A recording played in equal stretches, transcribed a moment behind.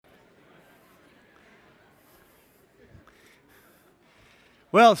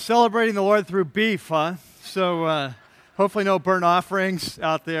Well, celebrating the Lord through beef, huh? So hopefully no burnt offerings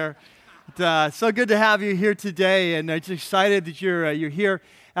out there. But, so good to have you here today, and I'm just excited that you're here,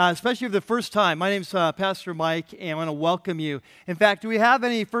 especially for the first time. My name's Pastor Mike, and I want to welcome you. In fact, do we have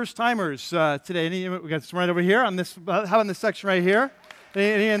any first-timers today? We got some right over here on this. How about in this section right here?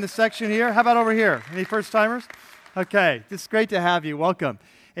 Any in this section here? How about over here? Any first-timers? Okay, it's great to have you. Welcome.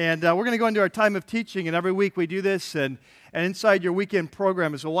 And we're going to go into our time of teaching, and every week we do this, and inside your weekend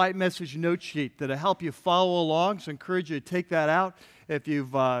program is a white message note sheet that'll help you follow along, so I encourage you to take that out. If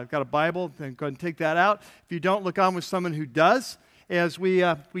you've got a Bible, then go ahead and take that out. If you don't, look on with someone who does as we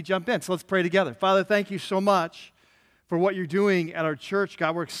jump in. So let's pray together. Father, thank you so much for what you're doing at our church.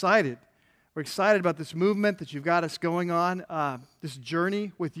 God, we're excited. We're excited about this movement that you've got us going on, this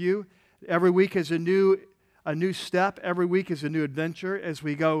journey with you. Every week is a new step. Every week is a new adventure as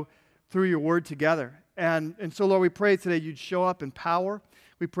we go through your word together. And so, Lord, we pray today you'd show up in power.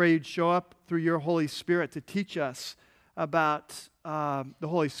 We pray you'd show up through your Holy Spirit to teach us about the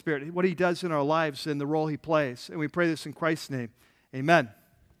Holy Spirit, what he does in our lives and the role he plays. And we pray this in Christ's name. Amen.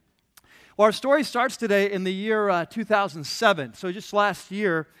 Well, our story starts today in the year 2007, so just last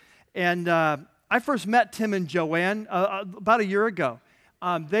year. And I first met Tim and Joanne about a year ago.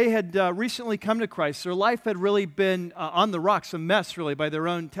 They had recently come to Christ. Their life had really been on the rocks, a mess, really, by their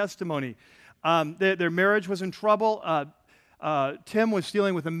own testimony. Their marriage was in trouble. Tim was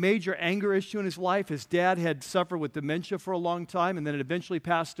dealing with a major anger issue in his life. His dad had suffered with dementia for a long time, and then it eventually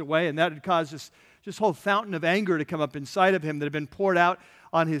passed away, and that had caused this whole fountain of anger to come up inside of him that had been poured out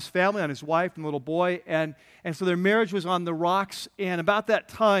on his family, on his wife and little boy, and so their marriage was on the rocks. And about that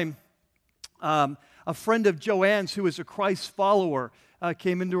time, a friend of Joanne's who was a Christ follower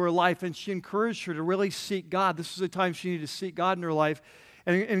came into her life, and she encouraged her to really seek God. This was a time she needed to seek God in her life,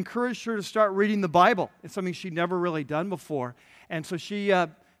 and encouraged her to start reading the Bible. It's something she'd never really done before. And so she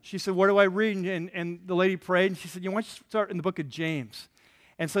said, "Where do I read?" And the lady prayed, and she said, "Why don't you start in the book of James?"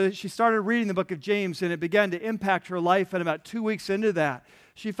 And so she started reading the book of James, and it began to impact her life. And about 2 weeks into that,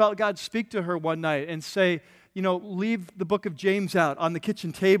 she felt God speak to her one night and say, leave the book of James out on the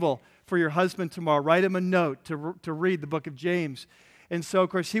kitchen table for your husband tomorrow. Write him a note to read the book of James. And so, of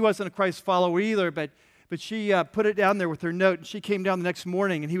course, he wasn't a Christ follower either, but she put it down there with her note, and she came down the next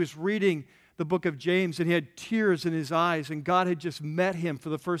morning, and he was reading the book of James, and he had tears in his eyes, and God had just met him for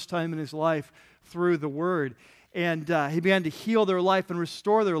the first time in his life through the Word. And he began to heal their life and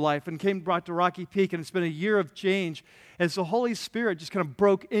restore their life, and brought to Rocky Peak, and it's been a year of change as the Holy Spirit just kind of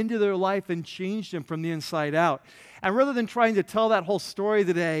broke into their life and changed them from the inside out. And rather than trying to tell that whole story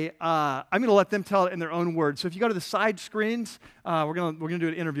today, I'm going to let them tell it in their own words. So if you go to the side screens, we're going to do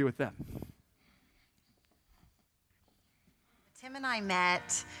an interview with them. Tim and I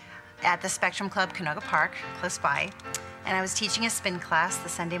met at the Spectrum Club, Canoga Park, close by, and I was teaching a spin class, the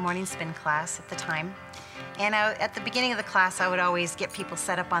Sunday morning spin class at the time. And at the beginning of the class, I would always get people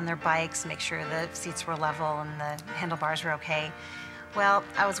set up on their bikes, make sure the seats were level and the handlebars were okay. Well,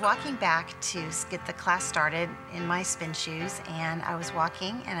 I was walking back to get the class started in my spin shoes, and I was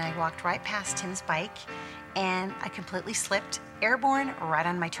walking, and I walked right past Tim's bike, and I completely slipped, airborne, right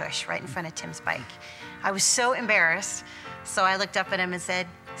on my tush, right in front of Tim's bike. I was so embarrassed, so I looked up at him and said,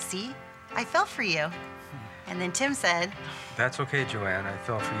 "See, I fell for you." And then Tim said, "That's okay, Joanne. I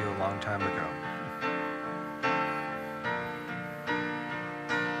fell for you a long time ago."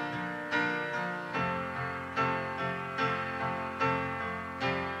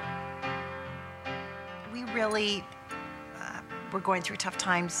 We really were going through tough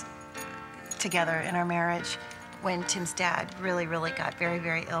times together in our marriage when Tim's dad really, really got very,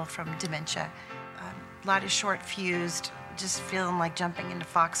 very ill from dementia. A lot of short-fused, just feeling like jumping into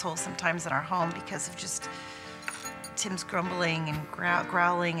foxholes sometimes in our home because of just Tim's grumbling and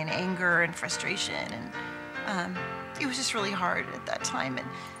growling and anger and frustration. And it was just really hard at that time. And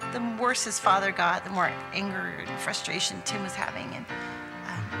the worse his father got, the more anger and frustration Tim was having.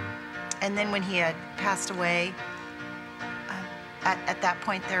 And then when he had passed away, at that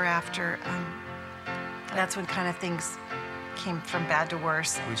point thereafter, that's when kind of things came from bad to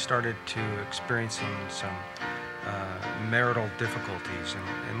worse. We started to experiencing some marital difficulties,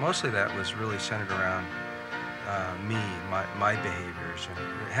 and mostly that was really centered around me, my behaviors, and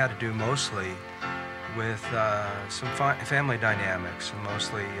it had to do mostly with some family dynamics, and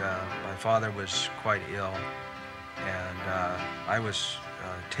mostly my father was quite ill, and I was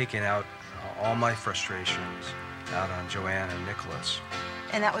taking out all my frustrations out on Joanne and Nicholas.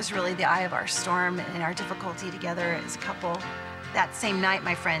 And that was really the eye of our storm and our difficulty together as a couple. That same night,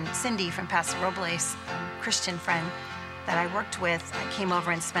 my friend Cindy from Paso Robles, Christian friend that I worked with, came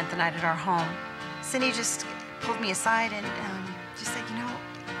over and spent the night at our home. Cindy just pulled me aside and just said,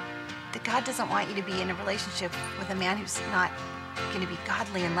 that God doesn't want you to be in a relationship with a man who's not going to be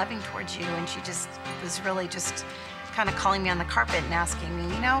godly and loving towards you. And she just was really just kind of calling me on the carpet and asking me,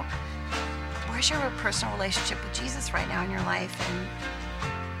 where's your personal relationship with Jesus right now in your life? And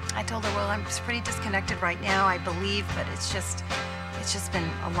I told her, well, I'm pretty disconnected right now, I believe, but it's just been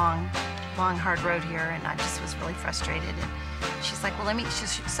a long, hard road here, and I just was really frustrated. And she's like, well,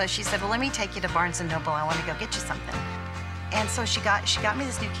 so she said, well, let me take you to Barnes & Noble. I want to go get you something. And so she got me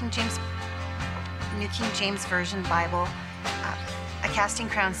this New King James Version Bible, a Casting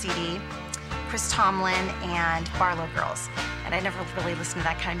Crown CD, Chris Tomlin, and Barlow Girls. And I never really listened to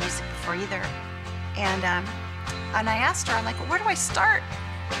that kind of music before either. And I asked her, I'm like, well, where do I start?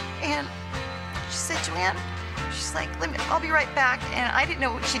 And she said, Joanne, she's like, I'll be right back. And I didn't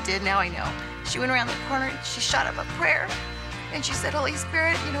know what she did. Now I know. She went around the corner and she shot up a prayer. And she said, Holy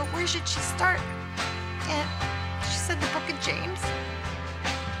Spirit, where should she start? And she said, the book of James.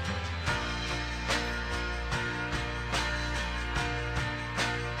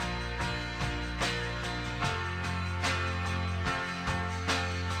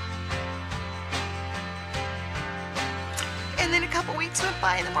 And then a couple weeks went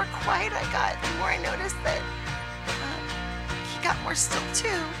by, and the more quiet I got, the more I noticed that he got more still too.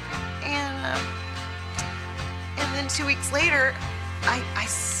 And then 2 weeks later, I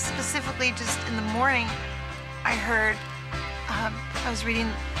specifically just in the morning, I heard I was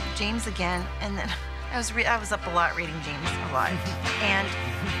reading James again, and then I was up a lot reading James a lot, and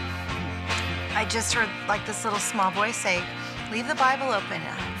I just heard like this little small voice say, "Leave the Bible open.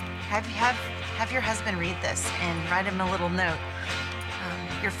 Have your husband read this and write him a little note.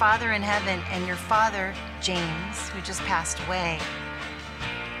 Your father in heaven and your father, James, who just passed away,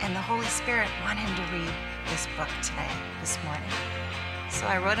 and the Holy Spirit want him to read this book today, this morning." So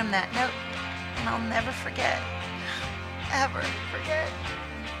I wrote him that note, and I'll never forget, ever forget,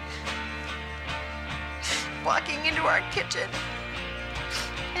 walking into our kitchen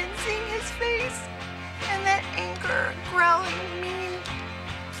and seeing his face, and that anger, growling, mean,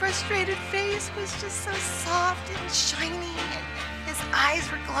 frustrated face was just so soft and shiny, and his eyes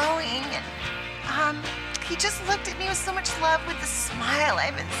were glowing, and he just looked at me with so much love, with a smile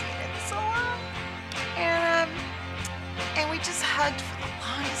I haven't seen in so long, and we just hugged for the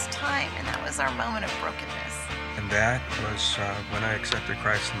longest time, and that was our moment of brokenness. And that was when I accepted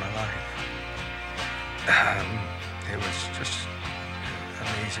Christ in my life. It was just an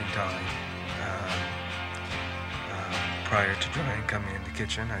amazing time. Prior to Joanne coming in the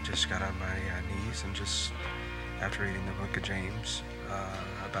kitchen, I just got on my knees and just, after reading the book of James,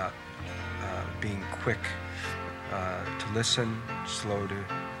 about being quick to listen, slow to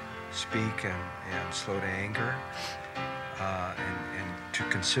speak, and slow to anger, and to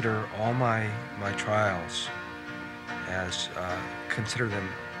consider all my trials as consider them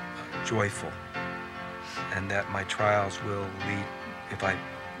joyful, and that my trials will lead, if I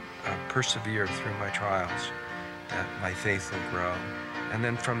persevere through my trials, that my faith will grow. And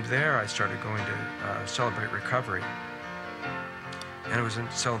then from there, I started going to Celebrate Recovery. And it was in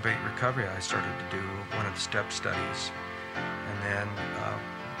Celebrate Recovery I started to do one of the step studies. And then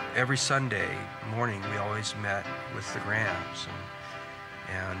every Sunday morning, we always met with the Grahams.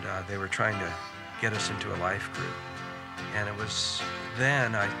 And they were trying to get us into a life group. And it was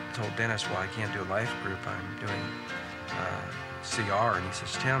then I told Dennis, well, I can't do a life group. I'm doing CR. And he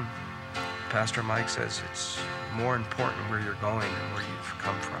says, Tim, Pastor Mike says it's more important where you're going than where you've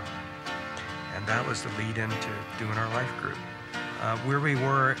come from. And that was the lead into doing our life group. Where we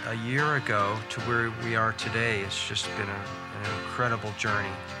were a year ago to where we are today, it's just been an incredible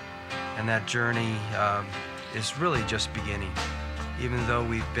journey. And that journey is really just beginning. Even though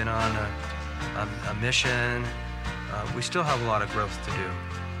we've been on a mission, we still have a lot of growth to do.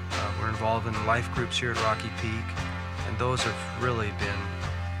 We're involved in life groups here at Rocky Peak, and those have really been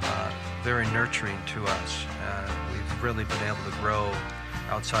very nurturing to us. We've really been able to grow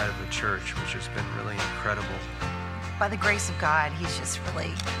outside of the church, which has been really incredible. By the grace of God, He's just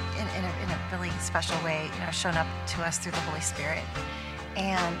really, in a really special way, shown up to us through the Holy Spirit.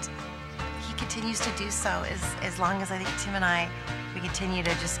 And He continues to do so as long as I think Tim and I, we continue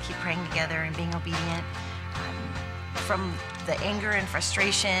to just keep praying together and being obedient. From the anger and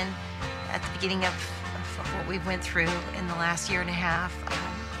frustration at the beginning of what we went through in the last year and a half,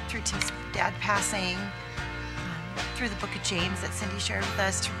 through Tim's dad passing, through the book of James that Cindy shared with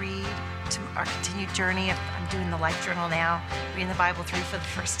us to read, to our continued journey. I'm doing the life journal now, reading the Bible through for the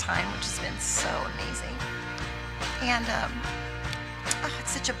first time, which has been so amazing. And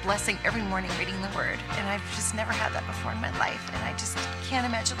it's such a blessing every morning reading the Word, and I've just never had that before in my life, and I just can't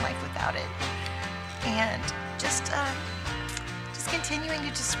imagine life without it. And just just continuing to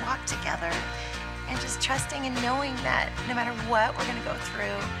just walk together and just trusting and knowing that no matter what we're going to go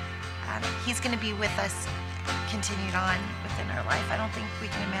through, he's going to be with us continued on within our life. I don't think we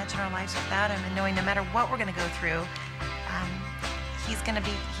can imagine our lives without him, and knowing no matter what we're going to go through,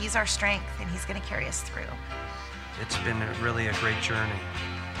 he's our strength, and he's going to carry us through. It's been really a great journey,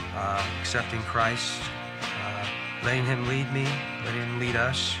 accepting Christ, letting him lead me, letting him lead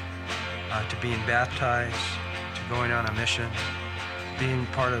us, to being baptized, to going on a mission, being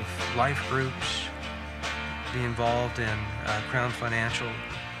part of life groups, be involved in Crown Financial,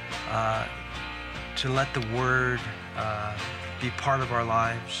 to let the Word be part of our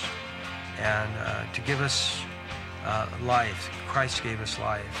lives, and to give us life. Christ gave us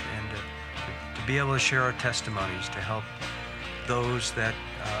life, and to be able to share our testimonies to help those that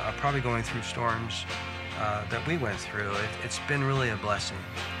are probably going through storms that we went through. It's been really a blessing,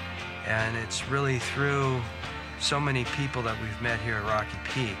 and it's really through so many people that we've met here at Rocky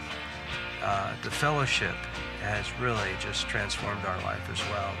Peak. The fellowship has really just transformed our life as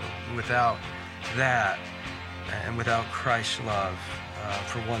well. Without that, and without Christ's love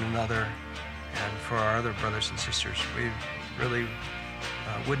for one another and for our other brothers and sisters, we really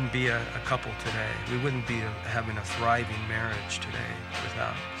wouldn't be a couple today. We wouldn't be having a thriving marriage today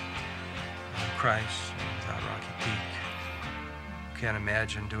without Christ and without Rocky Peak. Can't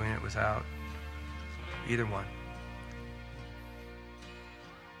imagine doing it without either one.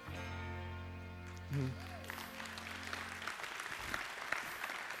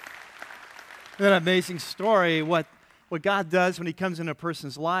 That amazing story, what God does when he comes into a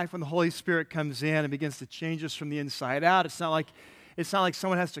person's life, when the Holy Spirit comes in and begins to change us from the inside out. It's not like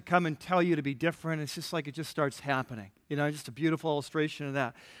someone has to come and tell you to be different. It's just like it just starts happening. Just a beautiful illustration of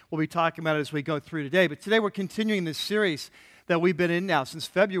that. We'll be talking about it as we go through today. But today we're continuing this series that we've been in now since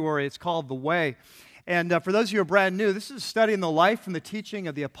February. It's called The Way. And for those of you who are brand new, this is a study in the life and the teaching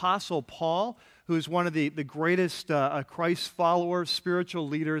of the Apostle Paul, who is one of the greatest Christ followers, spiritual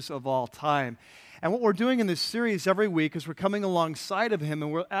leaders of all time. And what we're doing in this series every week is we're coming alongside of him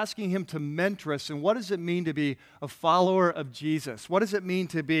and we're asking him to mentor us. And what does it mean to be a follower of Jesus? What does it mean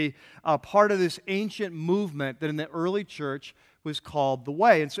to be a part of this ancient movement that in the early church was called The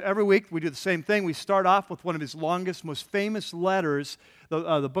Way? And so every week we do the same thing. We start off with one of his longest, most famous letters,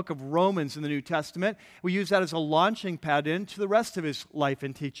 the book of Romans in the New Testament. We use that as a launching pad into the rest of his life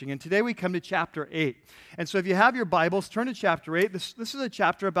and teaching. And today we come to chapter 8. And so if you have your Bibles, turn to chapter 8. This is a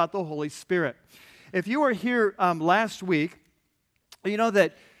chapter about the Holy Spirit. If you were here last week, you know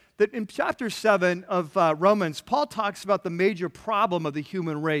that in chapter 7 of Romans, Paul talks about the major problem of the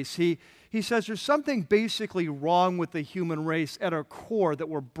human race. He says there's something basically wrong with the human race at our core, that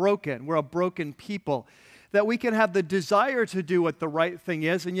we're broken. We're a broken people. That we can have the desire to do what the right thing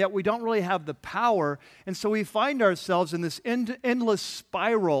is, and yet we don't really have the power. And so we find ourselves in this endless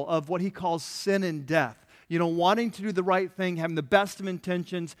spiral of what he calls sin and death. Wanting to do the right thing, having the best of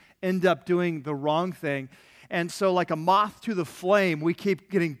intentions, end up doing the wrong thing. And so like a moth to the flame, we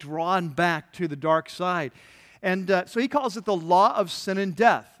keep getting drawn back to the dark side. And so he calls it the law of sin and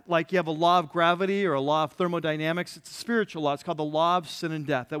death. Like you have a law of gravity or a law of thermodynamics. It's a spiritual law. It's called the law of sin and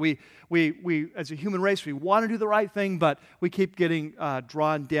death. That we as a human race, we want to do the right thing, but we keep getting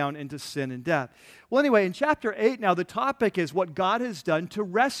drawn down into sin and death. Well, anyway, in chapter 8 now, the topic is what God has done to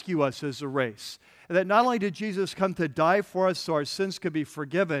rescue us as a race. That not only did Jesus come to die for us so our sins could be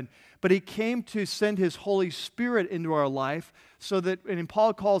forgiven, but he came to send his Holy Spirit into our life so that, and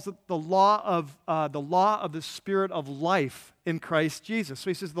Paul calls it the law of the Spirit of life in Christ Jesus. So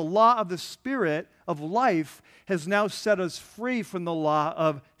he says the law of the Spirit of life has now set us free from the law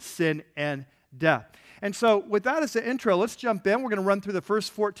of sin and death. And so with that as the intro, let's jump in. We're going to run through the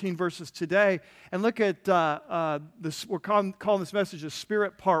first 14 verses today and look at this. We're calling this message the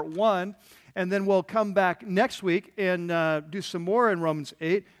Spirit Part 1. And then we'll come back next week and do some more in Romans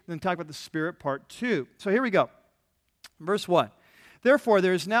 8, and then talk about the Spirit Part 2. So here we go. Verse 1. Therefore,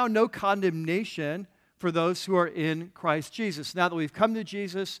 there is now no condemnation for those who are in Christ Jesus. Now that we've come to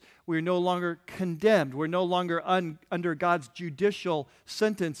Jesus, we're no longer condemned. We're no longer under God's judicial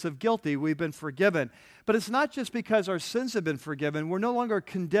sentence of guilty. We've been forgiven. But it's not just because our sins have been forgiven. We're no longer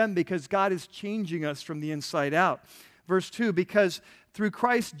condemned because God is changing us from the inside out. Verse 2, because through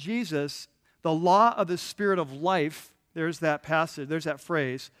Christ Jesus, the law of the Spirit of life, there's that passage, there's that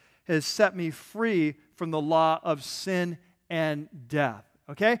phrase, has set me free from the law of sin and death.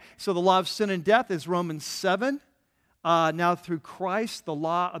 Okay? So the law of sin and death is Romans 7. Now through Christ, the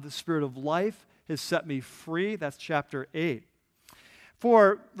law of the Spirit of life has set me free. That's chapter 8.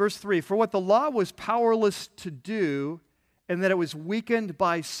 For, verse 3, for what the law was powerless to do, and that it was weakened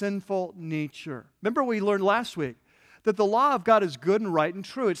by sinful nature. Remember we learned last week, that the law of God is good and right and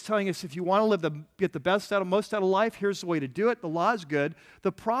true. It's telling us if you want to get the best most out of life, here's the way to do it. The law is good.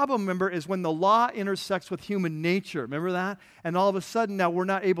 The problem, remember, is when the law intersects with human nature. Remember that? And all of a sudden now we're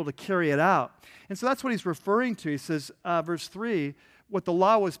not able to carry it out. And so that's what he's referring to. He says, verse 3, what the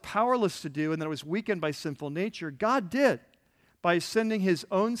law was powerless to do and that it was weakened by sinful nature, God did by sending his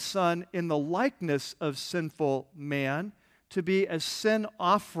own Son in the likeness of sinful man to be a sin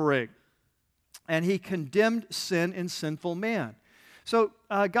offering. And he condemned sin in sinful man. So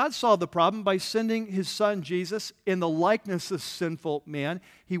God solved the problem by sending his Son Jesus in the likeness of sinful man.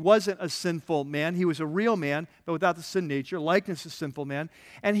 He wasn't a sinful man. He was a real man, but without the sin nature, likeness of sinful man.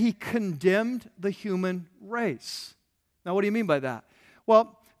 And he condemned the human race. Now, what do you mean by that?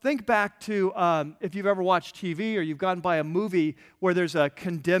 Well, think back to if you've ever watched TV or you've gone by a movie where there's a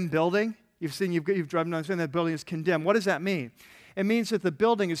condemned building. You've driven down and that building is condemned. What does that mean? It means that the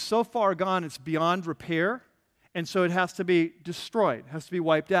building is so far gone it's beyond repair, and so it has to be destroyed, has to be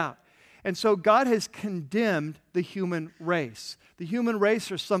wiped out. And so God has condemned the human race. The human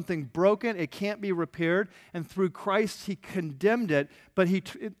race is something broken, it can't be repaired, and through Christ he condemned it, but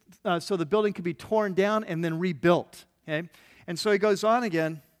so the building could be torn down and then rebuilt. Okay? And so he goes on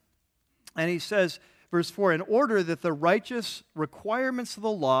again, and he says, verse 4, in order that the righteous requirements of the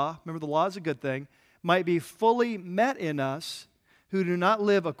law, remember the law is a good thing, might be fully met in us, who do not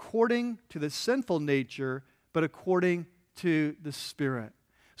live according to the sinful nature, but according to the Spirit.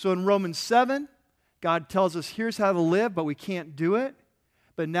 So in Romans 7, God tells us here's how to live, but we can't do it.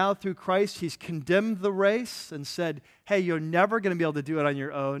 But now through Christ, he's condemned the race and said, hey, you're never going to be able to do it on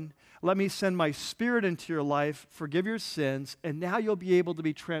your own. Let me send my Spirit into your life, forgive your sins, and now you'll be able to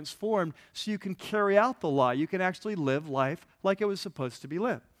be transformed so you can carry out the law. You can actually live life like it was supposed to be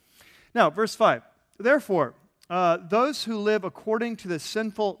lived. Now, verse 5, therefore, those who live according to the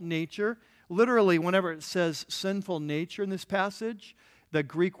sinful nature, literally whenever it says sinful nature in this passage, the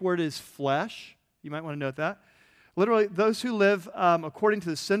Greek word is flesh. You might want to note that. Literally, those who live according to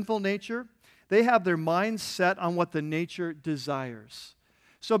the sinful nature, they have their minds set on what the nature desires.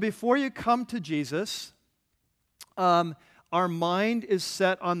 So before you come to Jesus, our mind is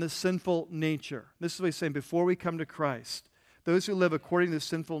set on the sinful nature. This is what he's saying, before we come to Christ. Those who live according to the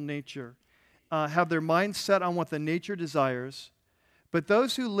sinful nature have their mind set on what the nature desires, but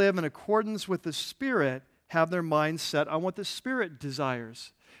those who live in accordance with the Spirit have their mind set on what the Spirit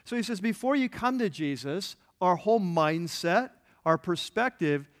desires. So he says, before you come to Jesus, our whole mindset, our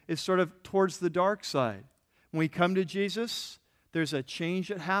perspective is sort of towards the dark side. When we come to Jesus, there's a change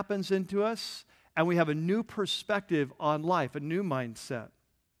that happens into us, and we have a new perspective on life, a new mindset.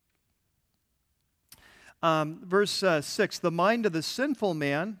 Verse 6, the mind of the sinful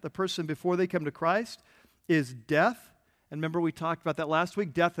man, the person before they come to Christ, is death. And remember we talked about that last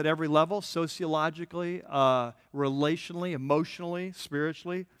week, death at every level, sociologically, relationally, emotionally,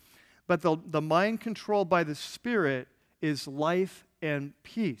 spiritually. But the mind controlled by the Spirit is life and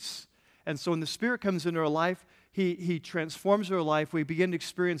peace. And so when the Spirit comes into our life, He transforms our life. We begin to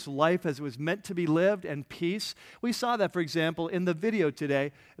experience life as it was meant to be lived and peace. We saw that, for example, in the video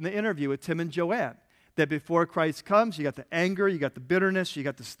today, in the interview with Tim and Joanne. That before Christ comes, you got the anger, you got the bitterness, you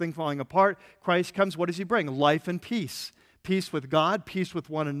got this thing falling apart. Christ comes, what does he bring? Life and peace. Peace with God, peace with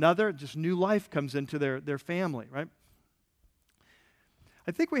one another. Just new life comes into their family, right?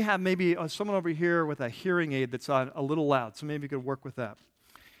 I think we have maybe someone over here with a hearing aid that's on a little loud, so maybe you could work with that.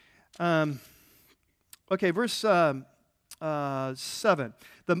 Okay, verse 7.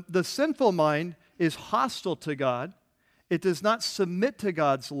 The sinful mind is hostile to God. It does not submit to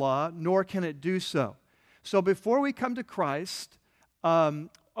God's law, nor can it do so. So before we come to Christ,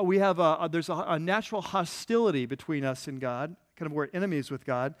 we have there's a natural hostility between us and God, kind of we're enemies with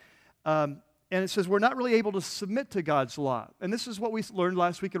God. And it says we're not really able to submit to God's law. And this is what we learned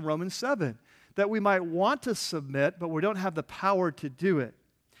last week in Romans 7, that we might want to submit, but we don't have the power to do it.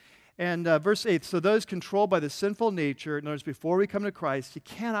 And verse 8, so those controlled by the sinful nature, in other words, before we come to Christ, you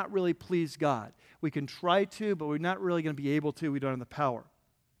cannot really please God. We can try to, but we're not really going to be able to. We don't have the power.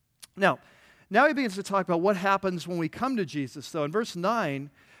 Now he begins to talk about what happens when we come to Jesus. So in verse 9,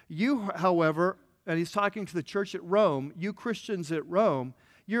 you, however, and he's talking to the church at Rome, you Christians at Rome,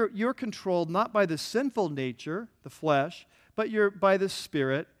 you're controlled not by the sinful nature, the flesh, but you're by the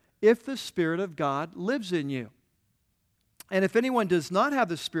Spirit, if the Spirit of God lives in you. And if anyone does not have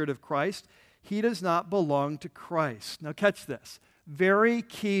the Spirit of Christ, he does not belong to Christ. Now catch this. Very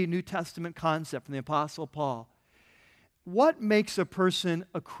key New Testament concept from the Apostle Paul. What makes a person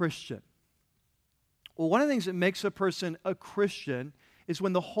a Christian? Well, one of the things that makes a person a Christian is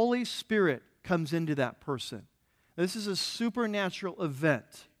when the Holy Spirit comes into that person. This is a supernatural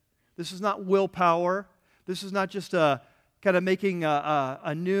event. This is not willpower. This is not just kind of making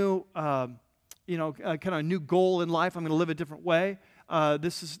a new, kind of a new goal in life. I'm going to live a different way.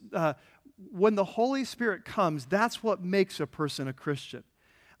 This is when the Holy Spirit comes, that's what makes a person a Christian.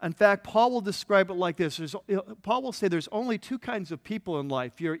 In fact, Paul will describe it like this. Paul will say there's only two kinds of people in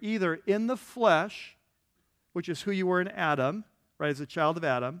life. You're either in the flesh, which is who you were in Adam, right, as a child of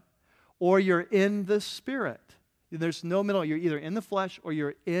Adam, or you're in the Spirit. There's no middle. You're either in the flesh or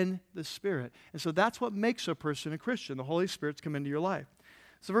you're in the Spirit. And so that's what makes a person a Christian. The Holy Spirit's come into your life.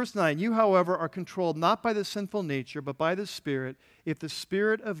 So verse 9, you, however, are controlled not by the sinful nature, but by the Spirit, if the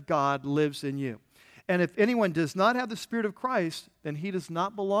Spirit of God lives in you. And if anyone does not have the Spirit of Christ, then he does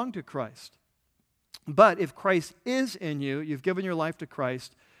not belong to Christ. But if Christ is in you, you've given your life to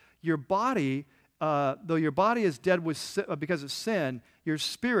Christ, your body, though your body is dead because of sin, your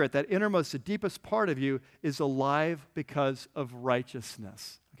spirit, that innermost, the deepest part of you, is alive because of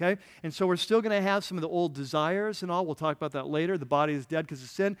righteousness. Okay? And so we're still going to have some of the old desires and all. We'll talk about that later. The body is dead because of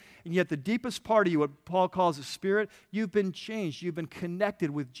sin. And yet the deepest part of you, what Paul calls the Spirit, you've been changed. You've been connected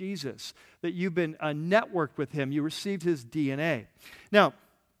with Jesus. That you've been networked with Him. You received His DNA. Now,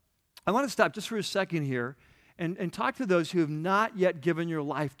 I want to stop just for a second here and talk to those who have not yet given your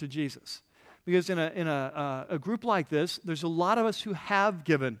life to Jesus. Because in a group like this, there's a lot of us who have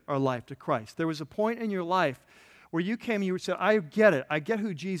given our life to Christ. There was a point in your life where you came and you said, I get it. I get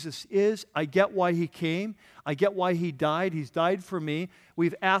who Jesus is. I get why He came. I get why He died. He's died for me.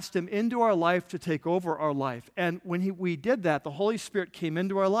 We've asked Him into our life to take over our life. And when we did that, the Holy Spirit came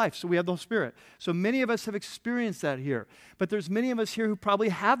into our life. So we have the Spirit. So many of us have experienced that here. But there's many of us here who probably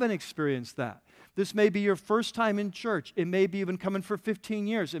haven't experienced that. This may be your first time in church. It may be you've been coming for 15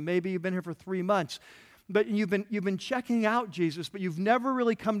 years. It may be you've been here for 3 months. But you've been checking out Jesus, but you've never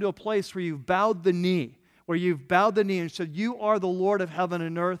really come to a place where you've bowed the knee. Where you've bowed the knee and said, you are the Lord of heaven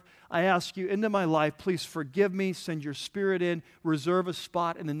and earth. I ask you into my life, please forgive me, send your Spirit in, reserve a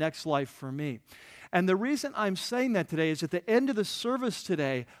spot in the next life for me. And the reason I'm saying that today is at the end of the service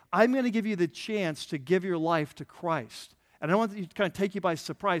today, I'm going to give you the chance to give your life to Christ. And I want to kind of take you by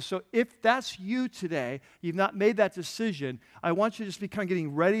surprise. So if that's you today, you've not made that decision, I want you to just be kind of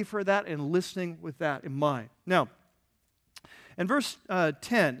getting ready for that and listening with that in mind. Now, in verse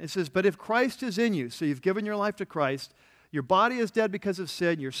 10, it says, but if Christ is in you, so you've given your life to Christ, your body is dead because of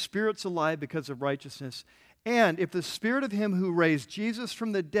sin, your spirit's alive because of righteousness, and if the Spirit of Him who raised Jesus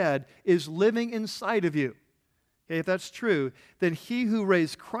from the dead is living inside of you, okay, if that's true, then He who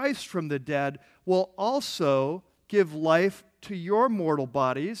raised Christ from the dead will also give life to your mortal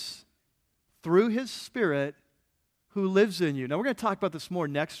bodies through His Spirit who lives in you. Now, we're going to talk about this more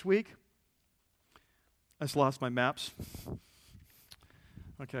next week. I just lost my maps.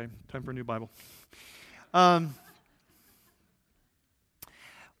 Okay, time for a new Bible. We're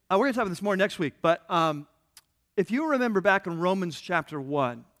going to talk about this more next week, but if you remember back in Romans chapter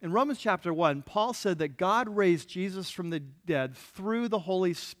 1, in Romans chapter 1, Paul said that God raised Jesus from the dead through the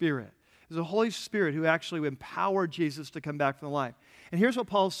Holy Spirit. It was the Holy Spirit who actually empowered Jesus to come back from the life. And here's what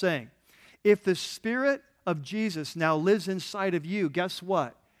Paul's saying. If the Spirit of Jesus now lives inside of you, guess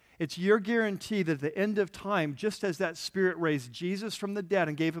what? It's your guarantee that at the end of time, just as that Spirit raised Jesus from the dead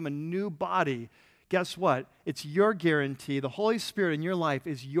and gave Him a new body, guess what? It's your guarantee. The Holy Spirit in your life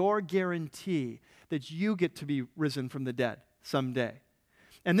is your guarantee that you get to be risen from the dead someday.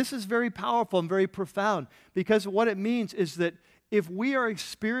 And this is very powerful and very profound because what it means is that if we are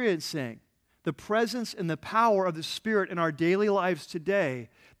experiencing the presence and the power of the Spirit in our daily lives today,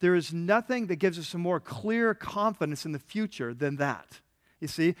 there is nothing that gives us a more clear confidence in the future than that. You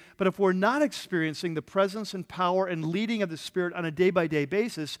see? But if we're not experiencing the presence and power and leading of the Spirit on a day-by-day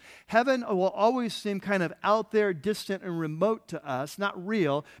basis, heaven will always seem kind of out there, distant, and remote to us, not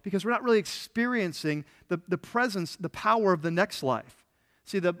real, because we're not really experiencing the presence, the power of the next life.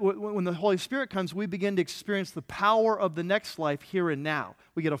 See, when the Holy Spirit comes, we begin to experience the power of the next life here and now.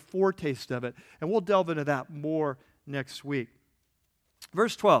 We get a foretaste of it, and we'll delve into that more next week.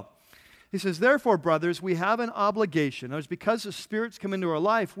 Verse 12. He says, therefore, brothers, we have an obligation. Notice, because the Spirit's come into our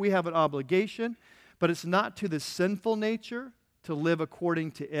life, we have an obligation, but it's not to the sinful nature to live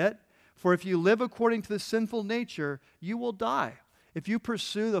according to it. For if you live according to the sinful nature, you will die. If you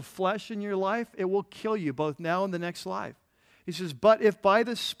pursue the flesh in your life, it will kill you both now and the next life. He says, but if by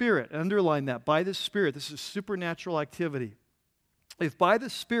the Spirit, underline that, by the Spirit, this is supernatural activity. If by the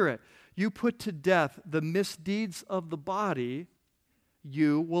Spirit you put to death the misdeeds of the body,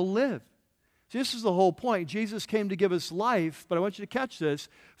 you will live. This is the whole point. Jesus came to give us life, but I want you to catch this.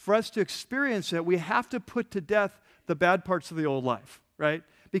 For us to experience it, we have to put to death the bad parts of the old life, right?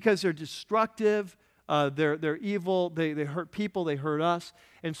 Because they're destructive, They're evil. They hurt people. They hurt us.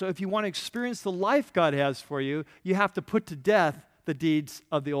 And so if you want to experience the life God has for you, you have to put to death the deeds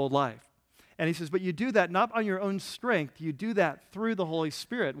of the old life. And he says, but you do that not on your own strength. You do that through the Holy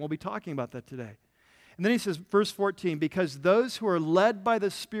Spirit. And we'll be talking about that today. And then he says, verse 14, because those who are led by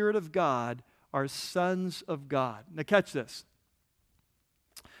the Spirit of God are sons of God. Now catch this.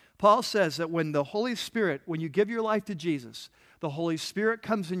 Paul says that when the Holy Spirit, when you give your life to Jesus, the Holy Spirit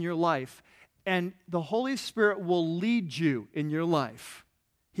comes in your life, and the Holy Spirit will lead you in your life.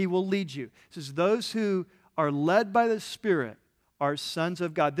 He will lead you. It says, those who are led by the Spirit are sons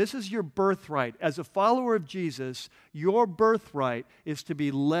of God. This is your birthright. As a follower of Jesus, your birthright is to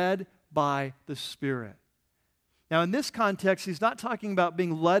be led by the Spirit. Now, in this context, he's not talking about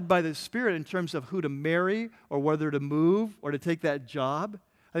being led by the Spirit in terms of who to marry or whether to move or to take that job.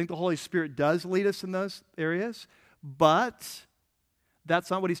 I think the Holy Spirit does lead us in those areas, but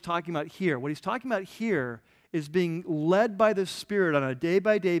that's not what he's talking about here. What he's talking about here is being led by the Spirit on a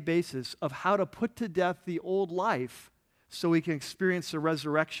day-by-day basis of how to put to death the old life so we can experience the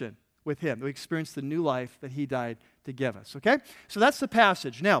resurrection with him. We experience the new life that he died to give us, okay? So that's the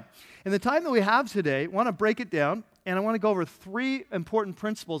passage. Now, in the time that we have today, I want to break it down, and I want to go over 3 important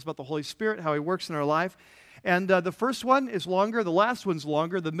principles about the Holy Spirit, how he works in our life. And the first one is longer, the last one's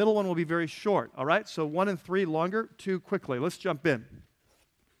longer, the middle one will be very short, all right? So 1 and 3 longer, 2 quickly. Let's jump in.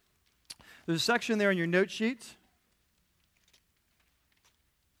 There's a section there in your note sheet.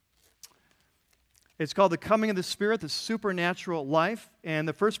 It's called the coming of the Spirit, the supernatural life. And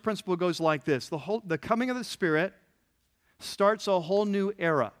the first principle goes like this. The coming of the Spirit starts a whole new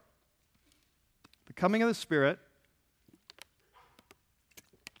era. The coming of the Spirit,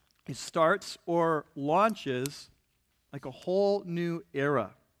 it starts or launches like a whole new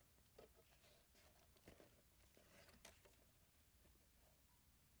era.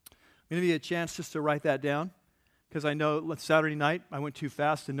 I'm going to give you a chance just to write that down, because I know Saturday night I went too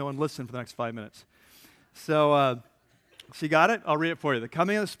fast and no one listened for the next 5 minutes. So you got it? I'll read it for you. The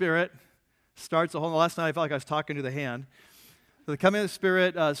coming of the Spirit starts a whole. Last night I felt like I was talking to the hand. So the coming of the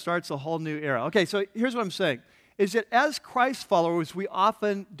Spirit starts a whole new era. Okay, so here's what I'm saying: is that as Christ followers, we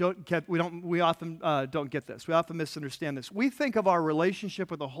often don't get this. We often misunderstand this. We think of our relationship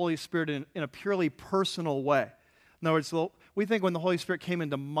with the Holy Spirit in a purely personal way. In other words, we think when the Holy Spirit came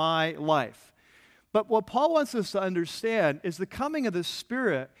into my life. But what Paul wants us to understand is the coming of the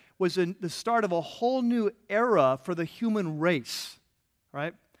Spirit was the start of a whole new era for the human race,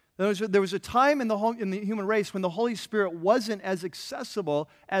 right? There was a time in the human race when the Holy Spirit wasn't as accessible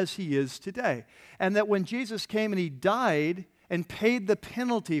as he is today. And that when Jesus came and he died and paid the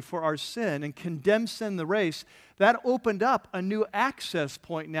penalty for our sin and condemned sin in the race, that opened up a new access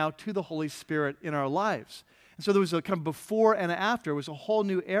point now to the Holy Spirit in our lives. And so there was a kind of before and after. It was a whole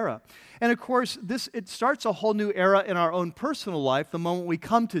new era. And of course, it starts a whole new era in our own personal life the moment we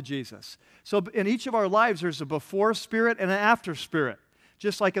come to Jesus. So in each of our lives, there's a before spirit and an after spirit.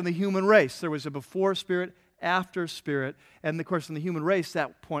 Just like in the human race, there was a before spirit, after spirit. And of course, in the human race,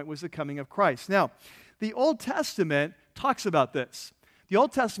 that point was the coming of Christ. Now, the Old Testament talks about this. The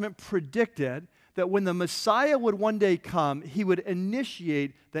Old Testament predicted that when the Messiah would one day come, he would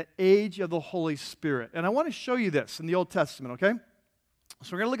initiate the age of the Holy Spirit. And I want to show you this in the Old Testament, okay?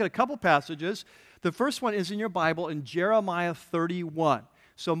 So we're going to look at a couple passages. The first one is in your Bible in Jeremiah 31.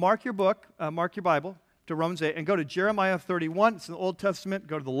 So mark your Bible to Romans 8, and go to Jeremiah 31. It's in the Old Testament.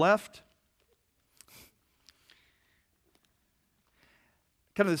 Go to the left.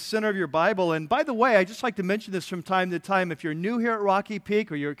 Kind of the center of your Bible. And by the way, I just like to mention this from time to time. If you're new here at Rocky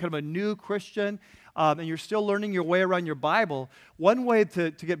Peak, or you're kind of a new Christian, and you're still learning your way around your Bible, one way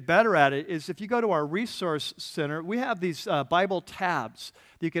to get better at it is if you go to our resource center, we have these Bible tabs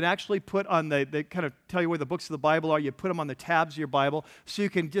that you can actually put on they kind of tell you where the books of the Bible are. You put them on the tabs of your Bible so you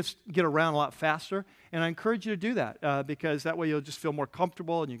can just get around a lot faster. And I encourage you to do that because that way you'll just feel more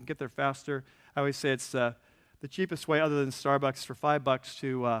comfortable and you can get there faster. I always say it's the cheapest way other than Starbucks for $5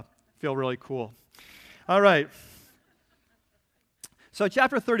 to feel really cool. All right. So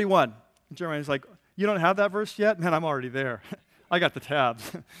chapter 31. Jeremiah's like, you don't have that verse yet? Man, I'm already there. I got the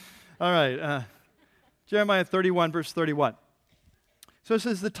tabs. All right. Jeremiah 31, verse 31. So it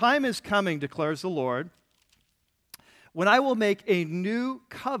says, the time is coming, declares the Lord, when I will make a new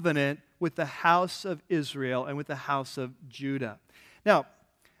covenant with the house of Israel and with the house of Judah. Now,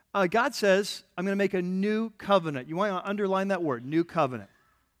 God says, I'm going to make a new covenant. You want to underline that word, new covenant.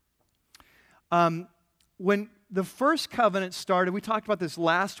 When the first covenant started, we talked about this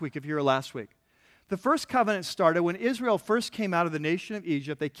last week, if you were last week. The first covenant started when Israel first came out of the nation of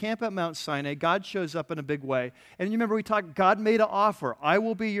Egypt. They camp at Mount Sinai. God shows up in a big way. And you remember we talked, God made an offer. I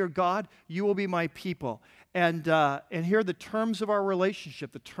will be your God. You will be my people. And here are the terms of our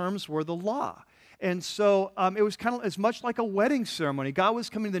relationship. The terms were the law. And so it was kind of as much like a wedding ceremony. God was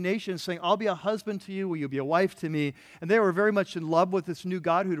coming to the nation saying, I'll be a husband to you. Will you be a wife to me? And they were very much in love with this new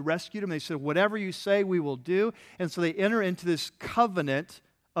God who had rescued them. They said, whatever you say, we will do. And so they enter into this covenant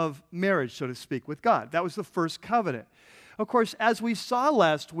of marriage, so to speak, with God. That was the first covenant. Of course, as we saw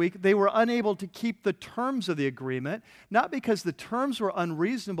last week, they were unable to keep the terms of the agreement, not because the terms were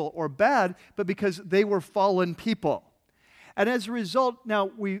unreasonable or bad, but because they were fallen people. And as a result,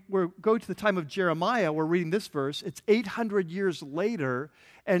 now we go to the time of Jeremiah, we're reading this verse, it's 800 years later,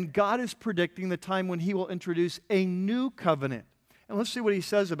 and God is predicting the time when he will introduce a new covenant. And let's see what he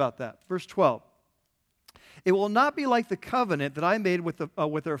says about that. Verse 12. It will not be like the covenant that I made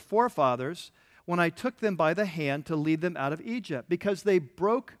with their forefathers when I took them by the hand to lead them out of Egypt, because they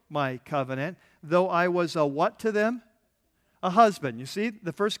broke my covenant, though I was a what to them? A husband. You see,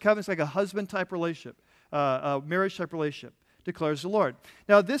 the first covenant is like a husband-type relationship, a marriage-type relationship, declares the Lord.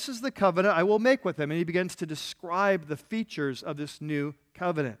 Now, this is the covenant I will make with them, and he begins to describe the features of this new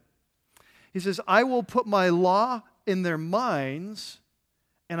covenant. He says, I will put my law in their minds,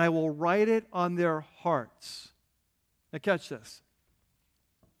 and I will write it on their hearts. Now catch this.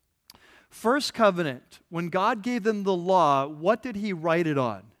 First covenant, when God gave them the law, what did he write it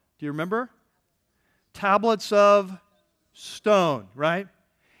on? Do you remember? Tablets of stone, right?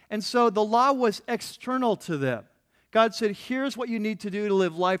 And so the law was external to them. God said, here's what you need to do to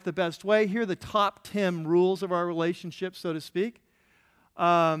live life the best way. Here are the top 10 rules of our relationship, so to speak.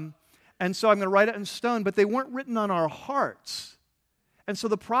 And so I'm going to write it in stone, but they weren't written on our hearts. And so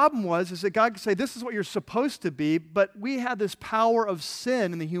the problem is that God could say, this is what you're supposed to be, but we had this power of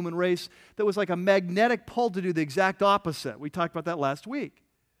sin in the human race that was like a magnetic pull to do the exact opposite. We talked about that last week.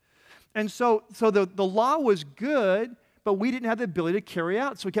 And so the law was good, but we didn't have the ability to carry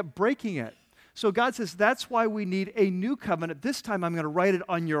out, so we kept breaking it. So God says, that's why we need a new covenant. This time I'm going to write it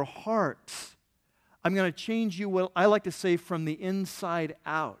on your hearts. I'm going to change you, what I like to say, from the inside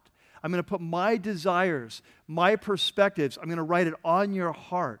out. I'm going to put my desires, my perspectives, I'm going to write it on your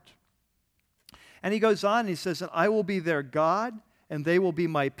heart. And he goes on and he says that I will be their God and they will be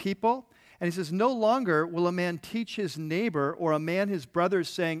my people. And he says, no longer will a man teach his neighbor or a man his brother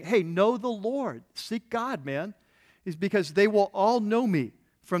saying, hey, know the Lord, seek God, man. It's because they will all know me,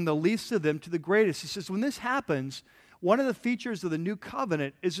 from the least of them to the greatest. He says, when this happens, one of the features of the new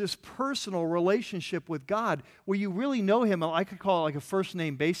covenant is this personal relationship with God where you really know him. I could call it like a first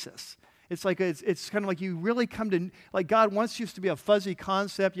name basis. It's like it's kind of like you really come to, like God once used to be a fuzzy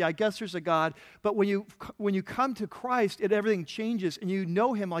concept. Yeah, I guess there's a God. But when you come to Christ, everything changes and you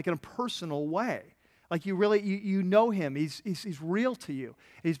know him like in a personal way. Like you really, you know him. He's real to you.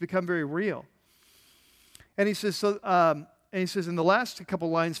 He's become very real. And he says, and he says in the last couple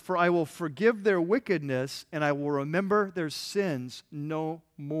lines, for I will forgive their wickedness and I will remember their sins no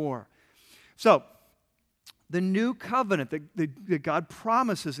more. So, the new covenant that God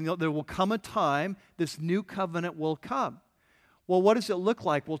promises, and there will come a time this new covenant will come. Well, what does it look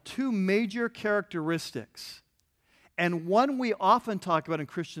like? Well, two major characteristics. And one we often talk about in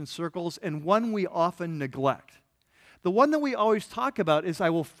Christian circles and one we often neglect. The one that we always talk about is I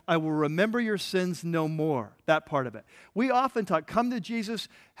will remember your sins no more, that part of it. We often talk, come to Jesus,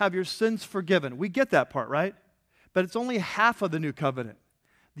 have your sins forgiven. We get that part, right? But it's only half of the new covenant.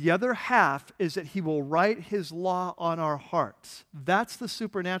 The other half is that he will write his law on our hearts. That's the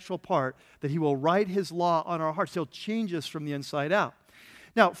supernatural part, that he will write his law on our hearts. He'll change us from the inside out.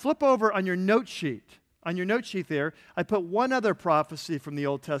 Now, flip over on your note sheet. On your note sheet there, I put one other prophecy from the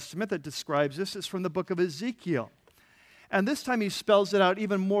Old Testament that describes this. It's from the book of Ezekiel. And this time he spells it out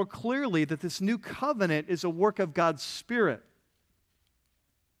even more clearly that this new covenant is a work of God's Spirit.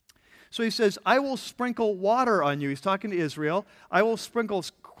 So he says, I will sprinkle water on you. He's talking to Israel. I will sprinkle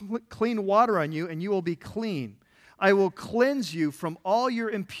clean water on you, and you will be clean. I will cleanse you from all your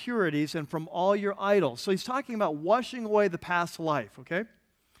impurities and from all your idols. So he's talking about washing away the past life, okay?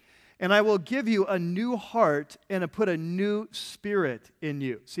 And I will give you a new heart and put a new spirit in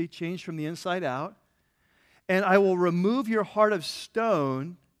you. See, change from the inside out. And I will remove your heart of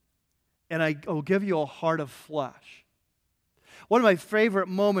stone, and I will give you a heart of flesh. One of my favorite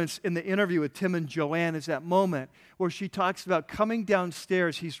moments in the interview with Tim and Joanne is that moment where she talks about coming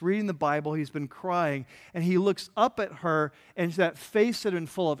downstairs. He's reading the Bible, he's been crying, and he looks up at her, and that face that had been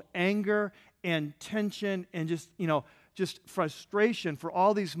full of anger and tension and just frustration for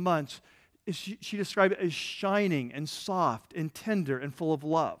all these months, she described it as shining and soft and tender and full of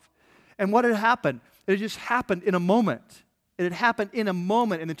love. And what had happened? It had just happened in a moment. It had happened in a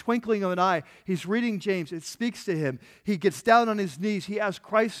moment, in the twinkling of an eye. He's reading James. It speaks to him. He gets down on his knees. He asks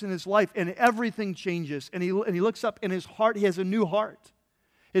Christ in his life, and everything changes. And he looks up in his heart. He has a new heart.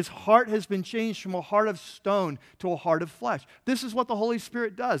 His heart has been changed from a heart of stone to a heart of flesh. This is what the Holy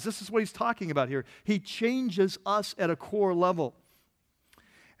Spirit does. This is what he's talking about here. He changes us at a core level.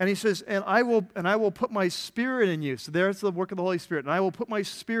 And he says, and I will put my Spirit in you. So there's the work of the Holy Spirit. And I will put my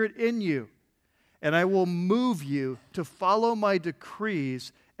Spirit in you. And I will move you to follow my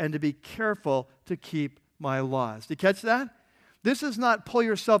decrees and to be careful to keep my laws. Did you catch that? This is not pull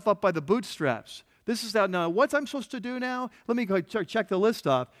yourself up by the bootstraps. This is now, what I'm supposed to do now? Let me go check the list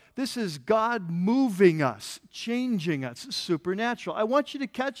off. This is God moving us, changing us, supernatural. I want you to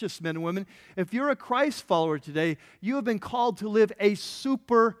catch this, men and women. If you're a Christ follower today, you have been called to live a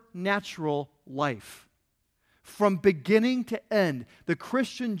supernatural life. From beginning to end, the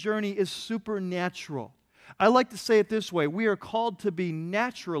Christian journey is supernatural. I like to say it this way. We are called to be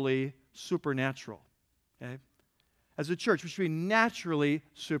naturally supernatural. Okay? As a church, we should be naturally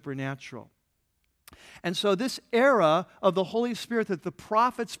supernatural. And so this era of the Holy Spirit that the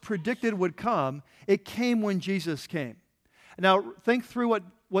prophets predicted would come, it came when Jesus came. Now, think through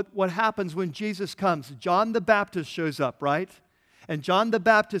what happens when Jesus comes. John the Baptist shows up, right? And John the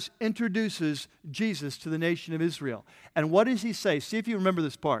Baptist introduces Jesus to the nation of Israel. And what does he say? See if you remember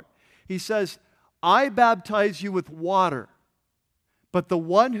this part. He says, I baptize you with water, but the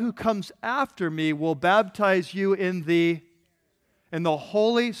one who comes after me will baptize you in the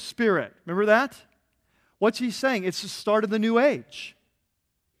Holy Spirit. Remember that? What's he saying? It's the start of the new age.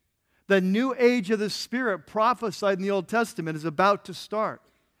 The new age of the Spirit prophesied in the Old Testament is about to start.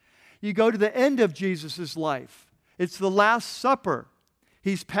 You go to the end of Jesus' life. It's the Last Supper.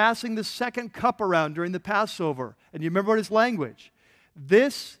 He's passing the second cup around during the Passover. And you remember what his language?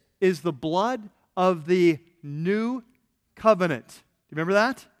 This is the blood of the new covenant. Do you remember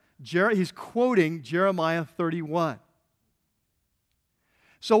that? He's quoting Jeremiah 31.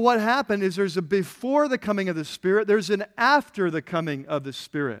 So what happened is there's a before the coming of the Spirit, there's an after the coming of the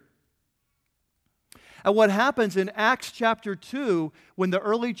Spirit. And what happens in Acts chapter 2, when the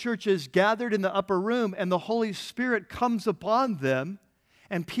early churches gathered in the upper room and the Holy Spirit comes upon them,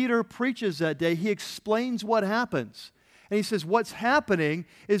 and Peter preaches that day, he explains what happens. And he says, what's happening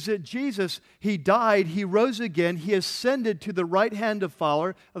is that Jesus, he died, he rose again, he ascended to the right hand of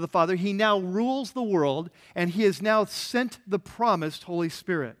the Father. He now rules the world, and he has now sent the promised Holy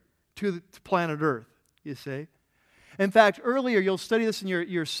Spirit to planet Earth, you see. In fact, earlier, you'll study this in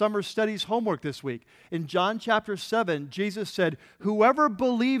your summer studies homework this week. In John chapter 7, Jesus said, whoever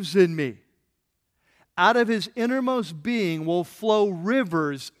believes in me, out of his innermost being will flow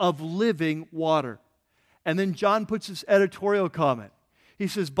rivers of living water. And then John puts this editorial comment. He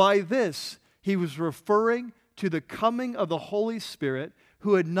says, by this, he was referring to the coming of the Holy Spirit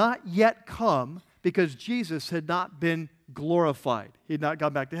who had not yet come because Jesus had not been glorified. He had not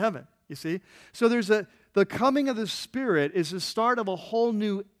gone back to heaven, you see. So the coming of the Spirit is the start of a whole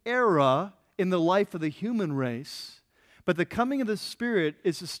new era in the life of the human race. But the coming of the Spirit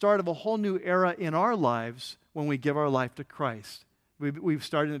is the start of a whole new era in our lives when we give our life to Christ. We've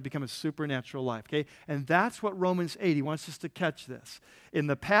started to become a supernatural life, okay? And that's what Romans 8, he wants us to catch this. In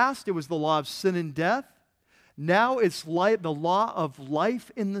the past, it was the law of sin and death. Now it's the law of life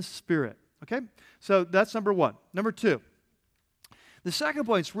in the Spirit, okay? So that's number one. Number two, the second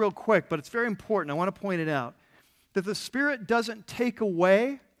point is real quick, but it's very important. I want to point it out, that the Spirit doesn't take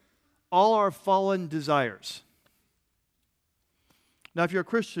away all our fallen desires. Now, if you're a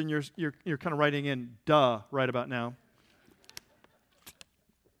Christian, you're kind of writing in duh right about now.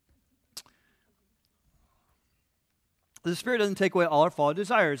 The Spirit doesn't take away all our fallen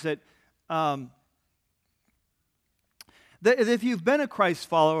desires. That if you've been a Christ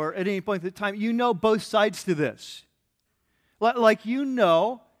follower at any point in time, you know both sides to this. Like you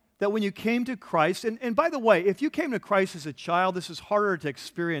know that when you came to Christ, and by the way, if you came to Christ as a child, this is harder to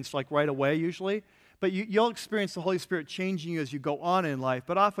experience like right away usually, but you'll experience the Holy Spirit changing you as you go on in life.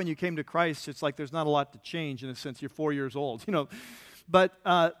 But often when you came to Christ, it's like there's not a lot to change in a sense. You're 4 years old, you know. But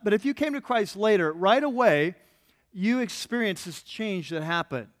if you came to Christ later, right away, you experience this change that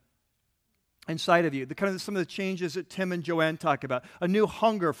happened. inside of you. The kind of some of the changes that Tim and Joanne talk about. A new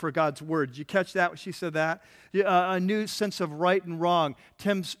hunger for God's word. Did you catch that when she said that? A new sense of right and wrong.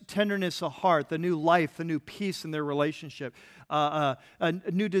 Tim's tenderness of heart, the new life, the new peace in their relationship. A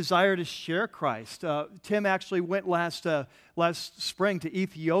new desire to share Christ. Tim actually went last spring to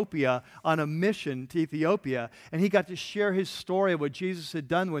Ethiopia on a mission to Ethiopia, and he got to share his story of what Jesus had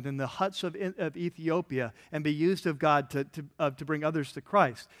done within the huts of Ethiopia and be used of God to bring others to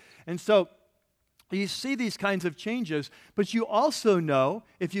Christ. And so you see these kinds of changes, but you also know,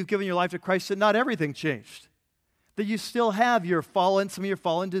 if you've given your life to Christ, that not everything changed. That you still have some of your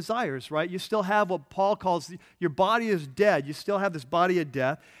fallen desires, right? You still have what Paul calls, your body is dead. You still have this body of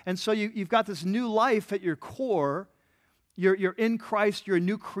death. And so you've got this new life at your core. You're in Christ. You're a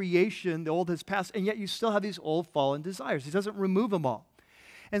new creation. The old has passed. And yet you still have these old fallen desires. He doesn't remove them all.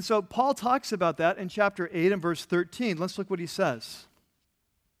 And so Paul talks about that in chapter 8 and verse 13. Let's look what he says.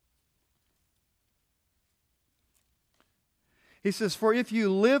 He says, "For if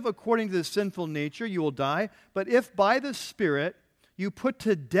you live according to the sinful nature, you will die. But if by the Spirit you put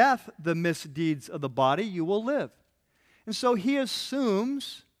to death the misdeeds of the body, you will live." And so he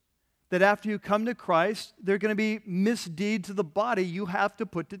assumes that after you come to Christ, there are going to be misdeeds of the body you have to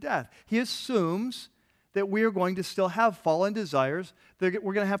put to death. He assumes that we are going to still have fallen desires that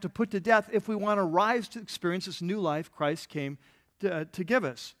we're going to have to put to death if we want to rise to experience this new life Christ came to give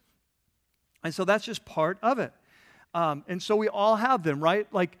us. And so that's just part of it. And so we all have them, right?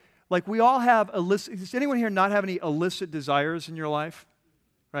 Like we all have illicit. Does anyone here not have any illicit desires in your life?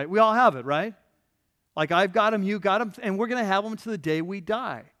 Right? We all have it, right? Like I've got them, you got them, and we're going to have them to the day we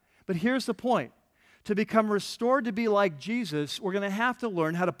die. But here's the point. To become restored to be like Jesus, we're going to have to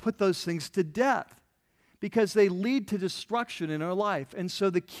learn how to put those things to death because they lead to destruction in our life. And so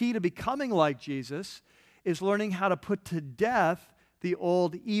the key to becoming like Jesus is learning how to put to death the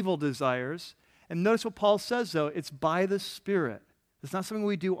old evil desires. And notice what Paul says, though. It's by the Spirit. It's not something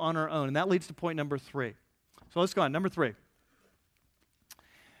we do on our own. And that leads to point number 3. So let's go on. Number 3.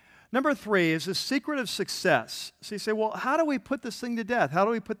 Number 3 is the secret of success. So you say, well, how do we put this thing to death? How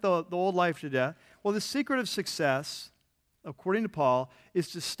do we put the old life to death? Well, the secret of success, according to Paul, is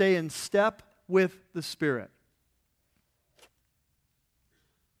to stay in step with the Spirit.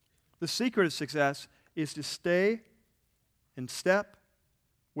 The secret of success is to stay in step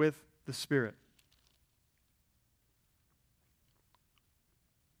with the Spirit.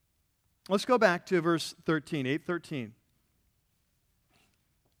 Let's go back to verse 13, 8:13.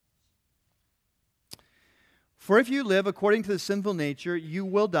 "For if you live according to the sinful nature, you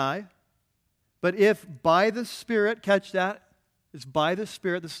will die. But if by the Spirit," catch that, it's by the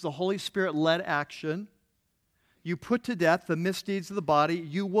Spirit, this is the Holy Spirit-led action, "you put to death the misdeeds of the body,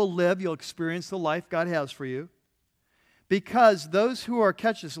 you will live, you'll experience the life God has for you. Because those who are,"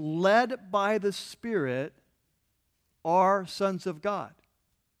 catch this, "led by the Spirit are sons of God."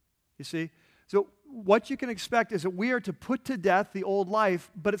 You see? So what you can expect is that we are to put to death the old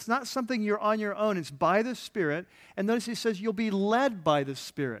life, but it's not something you're on your own. It's by the Spirit. And notice he says you'll be led by the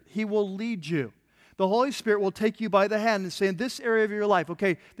Spirit. He will lead you. The Holy Spirit will take you by the hand and say, in this area of your life,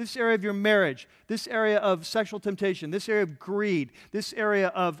 okay, this area of your marriage, this area of sexual temptation, this area of greed, this area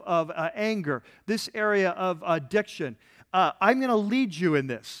of anger, this area of addiction, I'm going to lead you in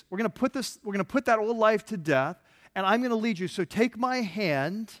this. We're going to put that old life to death, and I'm going to lead you. So take my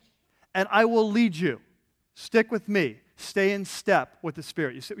hand, and I will lead you. Stick with me. Stay in step with the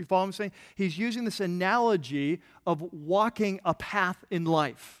Spirit. You follow what I'm saying? He's using this analogy of walking a path in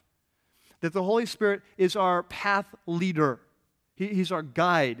life. That the Holy Spirit is our path leader. He's our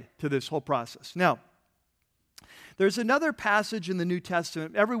guide to this whole process. Now, there's another passage in the New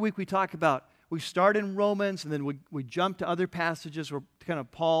Testament. Every week we start in Romans, and then we jump to other passages where kind of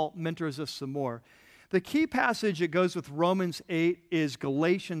Paul mentors us some more. The key passage that goes with Romans 8 is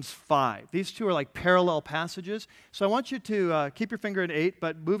Galatians 5. These two are like parallel passages. So I want you to keep your finger in 8,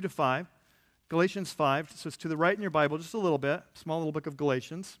 but move to 5. Galatians 5. So it's to the right in your Bible, just a little bit. Small little book of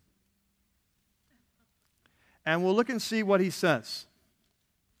Galatians. And we'll look and see what he says.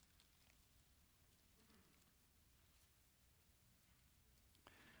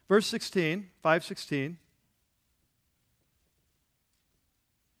 Verse 16, 5:16.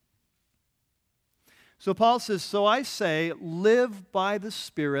 So Paul says, "So I say, live by the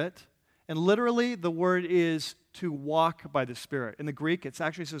Spirit." And literally, the word is to walk by the Spirit. In the Greek, it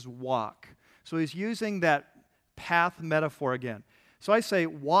actually says walk. So he's using that path metaphor again. So I say,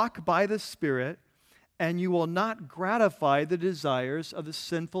 walk by the Spirit, and you will not gratify the desires of the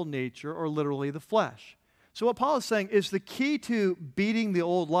sinful nature, or literally the flesh. So what Paul is saying is the key to beating the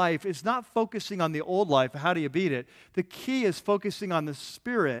old life is not focusing on the old life. How do you beat it? The key is focusing on the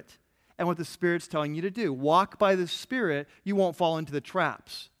Spirit and what the Spirit's telling you to do. Walk by the Spirit, you won't fall into the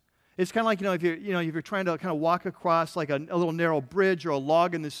traps. It's kind of like, if you're trying to kind of walk across like a little narrow bridge or a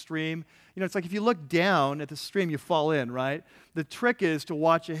log in the stream, it's like if you look down at the stream, you fall in, right? The trick is to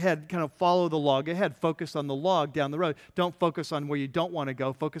watch ahead, kind of follow the log ahead, focus on the log down the road. Don't focus on where you don't want to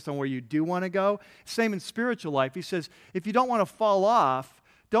go, focus on where you do want to go. Same in spiritual life. He says, if you don't want to fall off,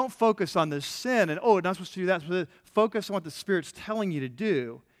 don't focus on the sin and, not supposed to do that. Focus on what the Spirit's telling you to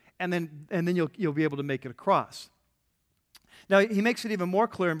do, and then you'll be able to make it across. Now, he makes it even more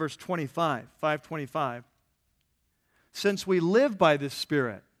clear in verse 5:25. Since we live by this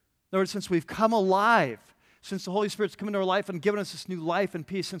Spirit, in other words, since we've come alive, since the Holy Spirit's come into our life and given us this new life and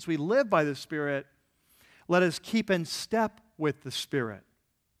peace, since we live by the Spirit, let us keep in step with the Spirit.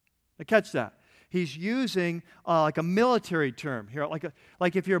 Now, catch that. He's using like a military term here,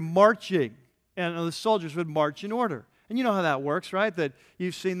 like if you're marching, and the soldiers would march in order. And you know how that works, right? That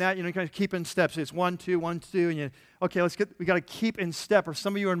you've seen that, kind of keep in steps. It's 1, 2, 1, 2, and we got to keep in step. Or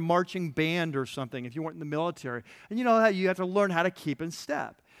some of you are in marching band or something if you weren't in the military. And you know how you have to learn how to keep in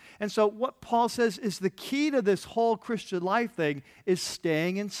step. And so what Paul says is the key to this whole Christian life thing is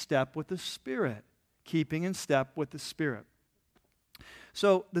staying in step with the Spirit, keeping in step with the Spirit.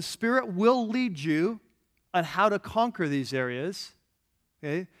 So the Spirit will lead you on how to conquer these areas,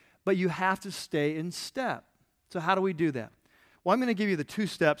 okay? But you have to stay in step. So how do we do that? Well, I'm going to give you the 2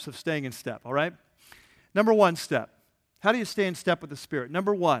 steps of staying in step, all right? Number 1 step. How do you stay in step with the Spirit?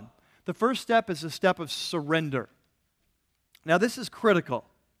 Number 1, the first step is a step of surrender. Now, this is critical.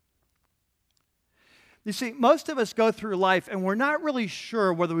 You see, most of us go through life and we're not really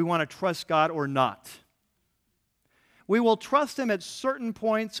sure whether we want to trust God or not. We will trust Him at certain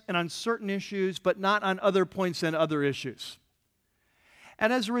points and on certain issues, but not on other points and other issues.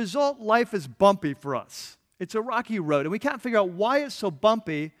 And as a result, life is bumpy for us. It's a rocky road, and we can't figure out why it's so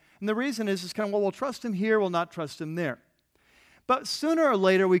bumpy, and the reason is kind of, we'll trust Him here, we'll not trust Him there. But sooner or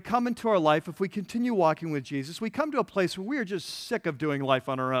later, we come into our life, if we continue walking with Jesus, we come to a place where we are just sick of doing life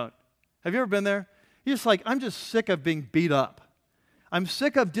on our own. Have you ever been there? You're just like, I'm just sick of being beat up. I'm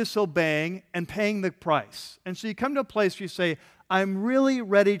sick of disobeying and paying the price. And so you come to a place where you say, I'm really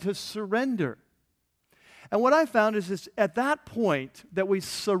ready to surrender. And what I found is it's at that point that we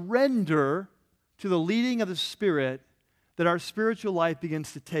surrender to the leading of the Spirit that our spiritual life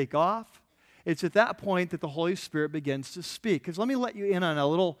begins to take off. It's at that point that the Holy Spirit begins to speak. Because let me let you in on a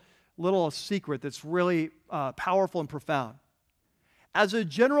little secret that's really powerful and profound. As a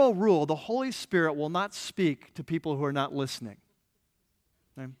general rule, the Holy Spirit will not speak to people who are not listening.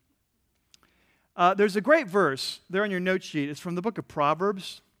 Okay? There's a great verse there on your note sheet. It's from the book of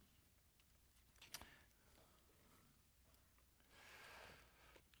Proverbs.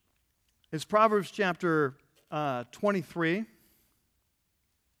 It's Proverbs chapter 23.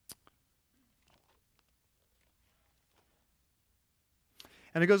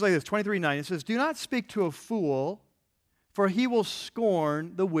 And it goes like this, 23:9. It says, do not speak to a fool, for he will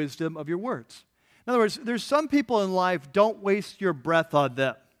scorn the wisdom of your words. In other words, there's some people in life, don't waste your breath on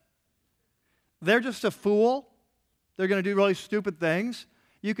them. They're just a fool. They're going to do really stupid things.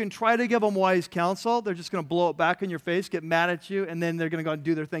 You can try to give them wise counsel. They're just going to blow it back in your face, get mad at you, and then they're going to go and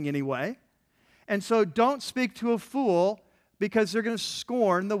do their thing anyway. And so don't speak to a fool because they're going to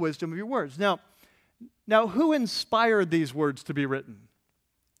scorn the wisdom of your words. Now, who inspired these words to be written?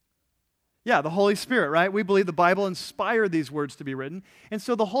 Yeah, the Holy Spirit, right? We believe the Bible inspired these words to be written. And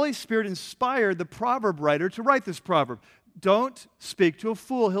so the Holy Spirit inspired the proverb writer to write this proverb. Don't speak to a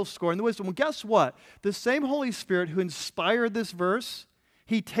fool, he'll scorn the wisdom. Well, guess what? The same Holy Spirit who inspired this verse,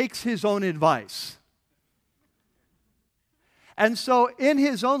 he takes his own advice. And so in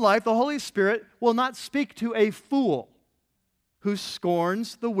his own life, the Holy Spirit will not speak to a fool who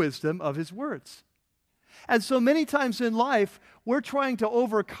scorns the wisdom of his words. And so many times in life, we're trying to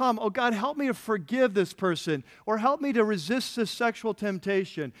overcome, oh God, help me to forgive this person, or help me to resist this sexual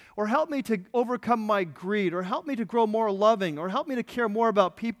temptation, or help me to overcome my greed, or help me to grow more loving, or help me to care more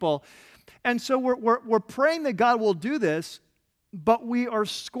about people. And so we're praying that God will do this, but we are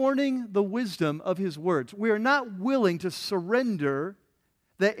scorning the wisdom of his words. We are not willing to surrender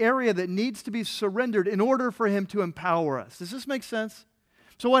the area that needs to be surrendered in order for him to empower us. Does this make sense?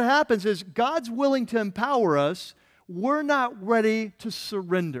 So what happens is God's willing to empower us. We're not ready to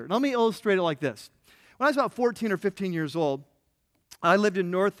surrender. Let me illustrate it like this. When I was about 14 or 15 years old, I lived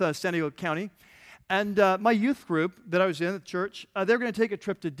in North San Diego County, and my youth group that I was in at church, they were going to take a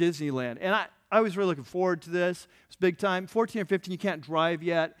trip to Disneyland. And I was really looking forward to this. It was big time. 14 or 15, you can't drive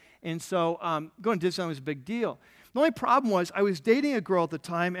yet. And so going to Disneyland was a big deal. The only problem was I was dating a girl at the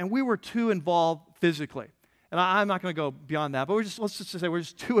time, and we were too involved physically. And I'm not going to go beyond that, but let's just say we're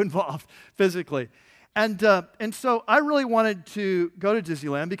just too involved physically. And so I really wanted to go to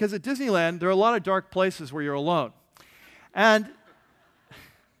Disneyland because at Disneyland, there are a lot of dark places where you're alone. And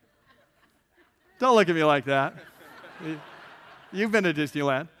don't look at me like that. You've been to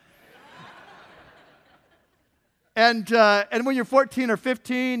Disneyland. And when you're 14 or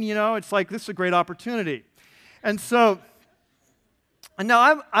 15, it's like, this is a great opportunity. And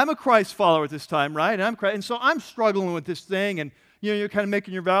now I'm a Christ follower at this time, right? And so I'm struggling with this thing, and you're kind of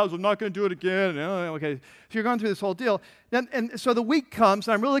making your vows. I'm not going to do it again. Okay, so you're going through this whole deal. And so the week comes,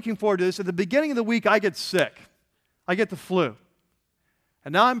 and I'm really looking forward to this. At the beginning of the week, I get sick. I get the flu.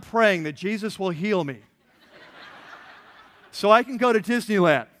 And now I'm praying that Jesus will heal me so I can go to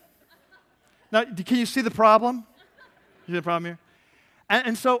Disneyland. Now, can you see the problem? You see the problem here?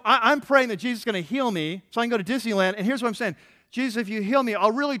 And so I'm praying that Jesus is going to heal me so I can go to Disneyland. And here's what I'm saying. Jesus, if you heal me,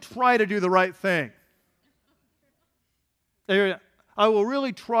 I'll really try to do the right thing. I will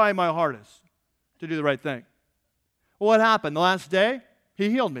really try my hardest to do the right thing. Well, what happened? The last day, he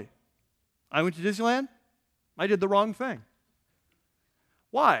healed me. I went to Disneyland. I did the wrong thing.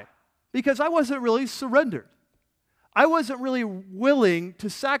 Why? Because I wasn't really surrendered. I wasn't really willing to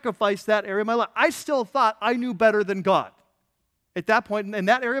sacrifice that area of my life. I still thought I knew better than God. At that point, in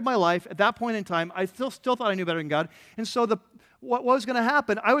that area of my life, at that point in time, I still thought I knew better than God. And so what was going to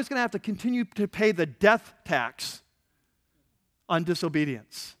happen, I was going to have to continue to pay the death tax on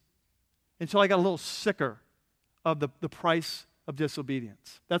disobedience until I got a little sicker of the price of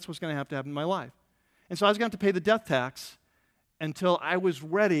disobedience. That's what's going to happen in my life. And so I was going to have to pay the death tax until I was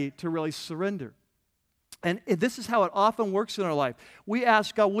ready to really surrender. And this is how it often works in our life. We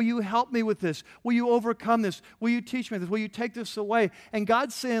ask God, will you help me with this? Will you overcome this? Will you teach me this? Will you take this away? And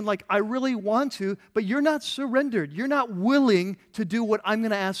God's saying, I really want to, but you're not surrendered. You're not willing to do what I'm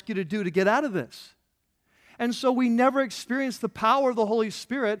going to ask you to do to get out of this. And so we never experience the power of the Holy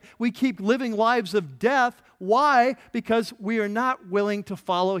Spirit. We keep living lives of death. Why? Because we are not willing to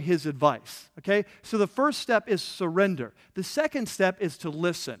follow His advice. Okay? So the first step is surrender. The second step is to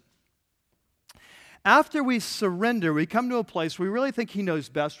listen. After we surrender, we come to a place where we really think He knows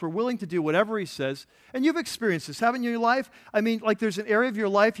best. We're willing to do whatever He says. And you've experienced this, haven't you, in your life? I mean, there's an area of your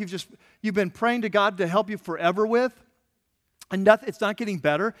life you've been praying to God to help you forever with, and it's not getting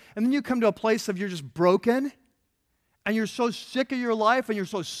better. And then you come to a place of you're just broken, and you're so sick of your life, and you're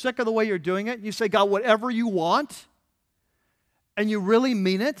so sick of the way you're doing it. And you say, God, whatever you want, and you really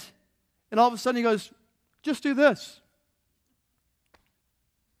mean it. And all of a sudden He goes, just do this.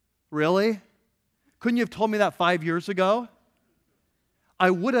 Really? Couldn't you have told me that 5 years ago?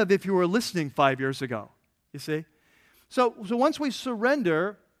 I would have if you were listening 5 years ago, you see? So once we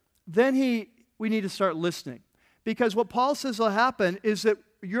surrender, then we need to start listening. Because what Paul says will happen is that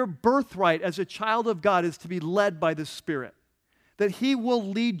your birthright as a child of God is to be led by the Spirit. That He will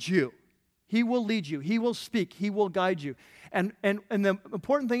lead you. He will lead you. He will speak. He will guide you. And the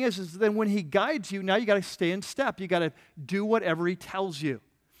important thing is then when He guides you, now you got to stay in step. You got to do whatever He tells you.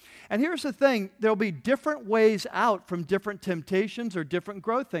 And here's the thing, there'll be different ways out from different temptations or different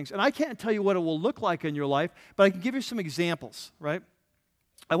growth things. And I can't tell you what it will look like in your life, but I can give you some examples, right?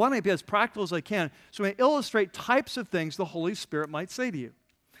 I want to be as practical as I can so I illustrate types of things the Holy Spirit might say to you.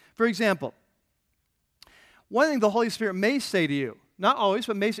 For example, one thing the Holy Spirit may say to you, not always,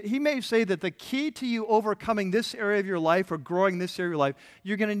 but He may say that the key to you overcoming this area of your life or growing this area of your life,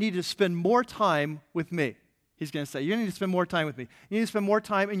 you're going to need to spend more time with me. He's going to say, you need to spend more time with me. You need to spend more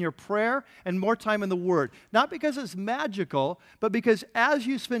time in your prayer and more time in the Word. Not because it's magical, but because as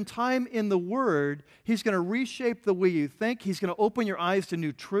you spend time in the Word, He's going to reshape the way you think. He's going to open your eyes to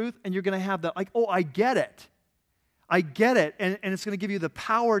new truth, and you're going to have that, I get it. I get it. And it's going to give you the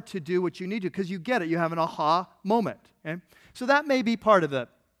power to do what you need to because you get it. You have an aha moment. Okay? So that may be part of it.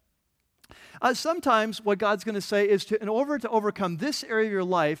 Sometimes what God's going to say is in order to overcome this area of your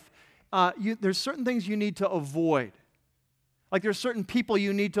life, there's certain things you need to avoid. Like there's certain people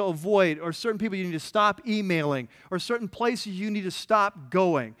you need to avoid, or certain people you need to stop emailing, or certain places you need to stop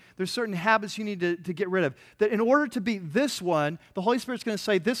going. There's certain habits you need to get rid of. That in order to beat this one, the Holy Spirit's going to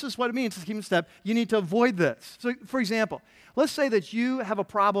say, this is what it means to keep in step. You need to avoid this. So, for example, let's say that you have a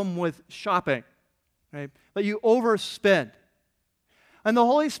problem with shopping, right? That you overspend. And the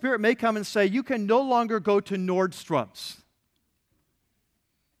Holy Spirit may come and say, you can no longer go to Nordstrom's.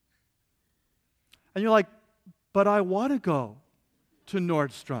 And you're like, but I want to go to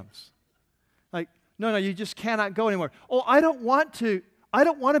Nordstrom's. No, you just cannot go anymore. Oh, I don't want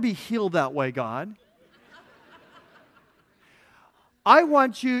to be healed that way, God. I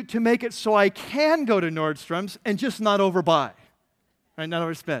want you to make it so I can go to Nordstrom's and just not overbuy. Right? Not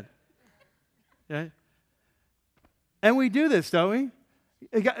overspend. Okay? And we do this, don't we?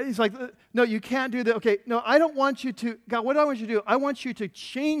 He's like, no, you can't do that. Okay, no, I don't want you to, God, what do I want you to do? I want you to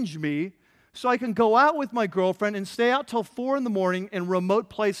change me so I can go out with my girlfriend and stay out till 4 in the morning in remote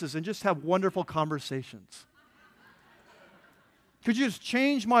places and just have wonderful conversations. Could you just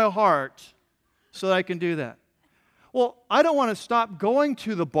change my heart so that I can do that? Well, I don't want to stop going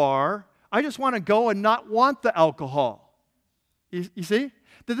to the bar. I just want to go and not want the alcohol. You see?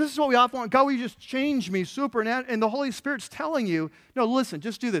 That this is what we often want. God, will you just change me supernaturally? And the Holy Spirit's telling you, no, listen,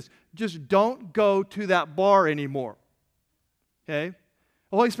 just do this. Just don't go to that bar anymore. Okay?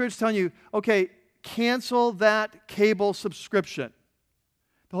 The Holy Spirit's telling you, okay, cancel that cable subscription.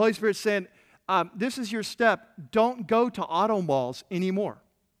 The Holy Spirit's saying, this is your step. Don't go to auto malls anymore.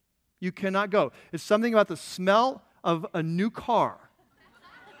 You cannot go. It's something about the smell of a new car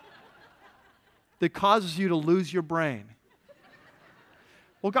that causes you to lose your brain.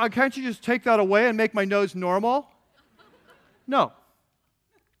 Well, God, can't you just take that away and make my nose normal? No.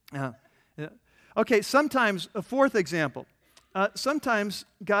 Okay, sometimes, a fourth example. Sometimes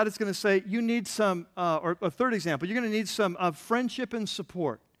God is going to say, you need some, or a third example, you're going to need some friendship and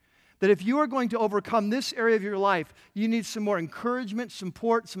support. That if you are going to overcome this area of your life, you need some more encouragement,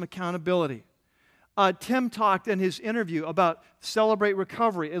 support, some accountability. Tim talked in his interview about Celebrate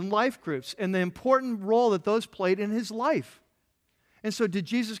Recovery and life groups and the important role that those played in his life. And so did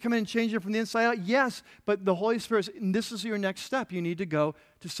Jesus come in and change it from the inside out? Yes, but the Holy Spirit, and this is your next step. You need to go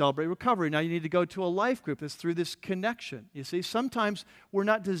to Celebrate Recovery. Now you need to go to a life group. It's through this connection. You see, sometimes we're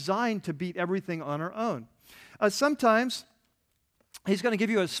not designed to beat everything on our own. Sometimes He's going to give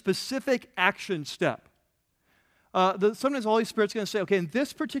you a specific action step. Sometimes the Holy Spirit's going to say, okay, in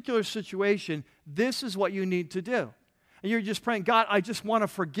this particular situation, this is what you need to do. And you're just praying, God, I just want to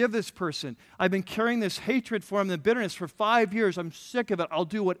forgive this person. I've been carrying this hatred for him, the bitterness for 5 years. I'm sick of it. I'll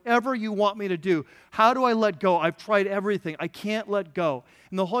do whatever you want me to do. How do I let go? I've tried everything. I can't let go.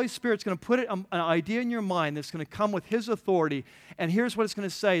 And the Holy Spirit's going to put an idea in your mind that's going to come with His authority. And here's what it's going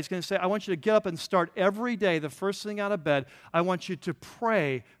to say. It's going to say, I want you to get up and start every day, the first thing out of bed, I want you to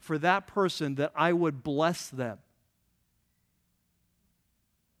pray for that person that I would bless them.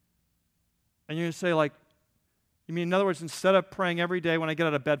 And you're going to say, like, you mean, in other words, instead of praying every day when I get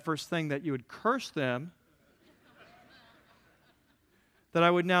out of bed first thing that you would curse them, that I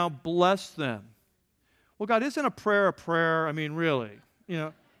would now bless them? Well, God, isn't a prayer a prayer? I mean, really, you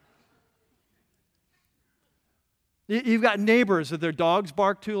know. You've got neighbors that their dogs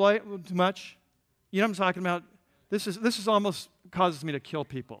bark too much. You know what I'm talking about? This is almost causes me to kill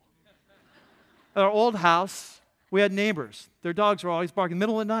people. At our old house, we had neighbors. Their dogs were always barking in the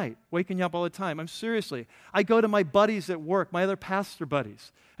middle of the night, waking you up all the time. Seriously. I go to my buddies at work, my other pastor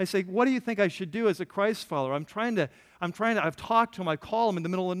buddies. I say, what do you think I should do as a Christ follower? I've talked to them, I call them in the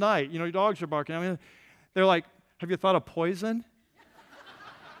middle of the night. You know, your dogs are barking. I mean, they're like, have you thought of poison?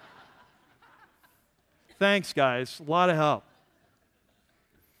 Thanks, guys. A lot of help.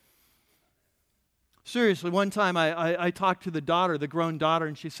 Seriously, one time I talked to the daughter, the grown daughter,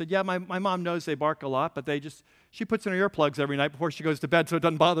 and she said, yeah, my mom knows they bark a lot, but she puts in her earplugs every night before she goes to bed so it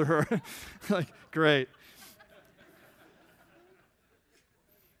doesn't bother her. Like, great.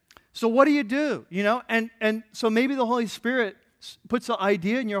 So what do? You know, and so maybe the Holy Spirit puts an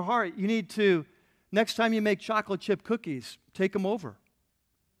idea in your heart. You need to, next time you make chocolate chip cookies, take them over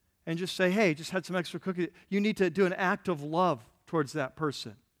and just say, hey, just had some extra cookies. You need to do an act of love towards that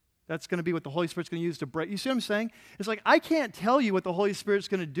person. That's going to be what the Holy Spirit's going to use to break. You see what I'm saying? It's like, I can't tell you what the Holy Spirit's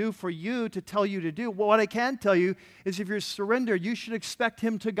going to do for you to tell you to do. Well, what I can tell you is if you're surrendered, you should expect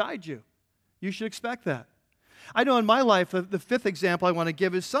Him to guide you. You should expect that. I know in my life, the fifth example I want to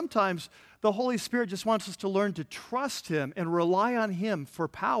give is sometimes the Holy Spirit just wants us to learn to trust Him and rely on Him for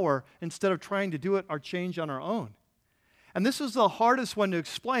power instead of trying to do it or change on our own. And this is the hardest one to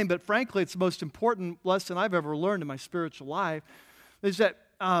explain, but frankly, it's the most important lesson I've ever learned in my spiritual life, is that,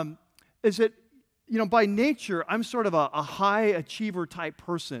 you know, by nature, I'm sort of a high achiever type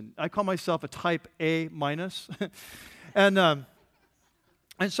person. I call myself a type A minus. And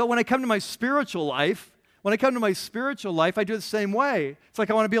so when I come to my spiritual life, I do it the same way. It's like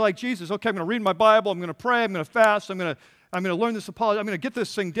I want to be like Jesus. Okay, I'm going to read my Bible. I'm going to pray. I'm going to fast. I'm going to learn this apology. I'm going to get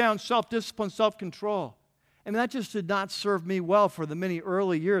this thing down, self-discipline, self-control. And that just did not serve me well for the many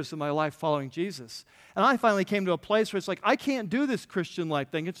early years of my life following Jesus. And I finally came to a place where it's like, I can't do this Christian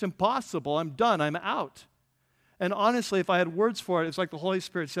life thing. It's impossible. I'm done. I'm out. And honestly, if I had words for it, it's like the Holy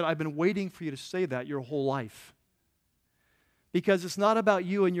Spirit said, I've been waiting for you to say that your whole life. Because it's not about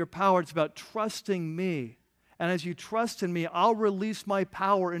you and your power. It's about trusting me. And as you trust in me, I'll release my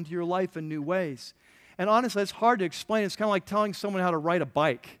power into your life in new ways. And honestly, it's hard to explain. It's kind of like telling someone how to ride a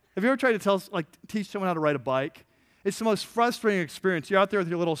bike. Have you ever tried to teach someone how to ride a bike? It's the most frustrating experience. You're out there with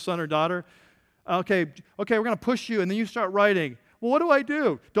your little son or daughter. Okay, we're going to push you, and then you start writing. Well, what do I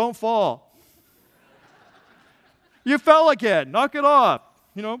do? Don't fall. You fell again. Knock it off.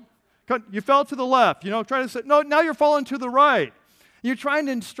 You fell to the left. Try to say, no, now you're falling to the right. You're trying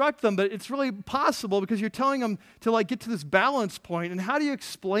to instruct them, but it's really impossible because you're telling them to get to this balance point. And how do you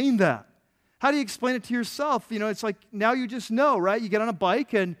explain that? How do you explain it to yourself? It's like now you just know, right? You get on a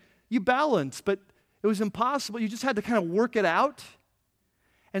bike and you balance, but it was impossible. You just had to kind of work it out.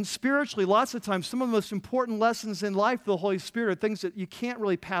 And spiritually, lots of times, some of the most important lessons in life, the Holy Spirit, are things that you can't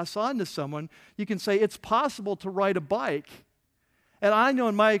really pass on to someone. You can say, it's possible to ride a bike. And I know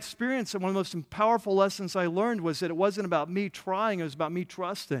in my experience that one of the most powerful lessons I learned was that it wasn't about me trying, it was about me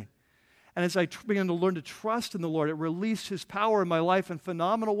trusting. And as I began to learn to trust in the Lord, it released His power in my life in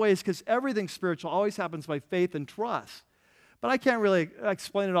phenomenal ways because everything spiritual always happens by faith and trust. But I can't really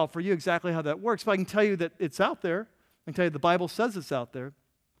explain it all for you exactly how that works, but I can tell you that it's out there. I can tell you the Bible says it's out there.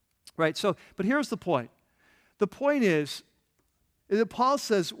 Right? But here's the point. The point is that Paul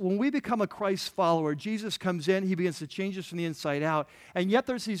says when we become a Christ follower, Jesus comes in, He begins to change us from the inside out, and yet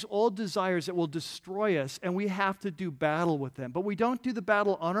there's these old desires that will destroy us, and we have to do battle with them. But we don't do the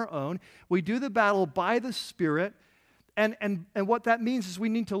battle on our own. We do the battle by the Spirit, and what that means is we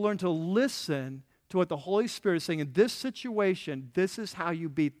need to learn to listen to what the Holy Spirit is saying. In this situation, this is how you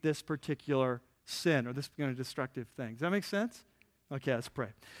beat this particular sin or this destructive thing. Does that make sense? Okay, let's pray.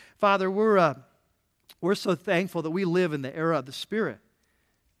 Father, we're so thankful that we live in the era of the Spirit.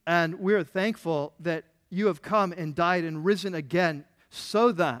 And we're thankful that You have come and died and risen again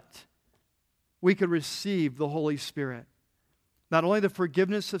so that we could receive the Holy Spirit. Not only the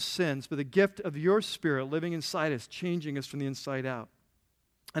forgiveness of sins, but the gift of Your Spirit living inside us, changing us from the inside out.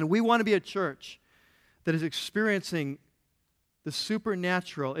 And we want to be a church that is experiencing the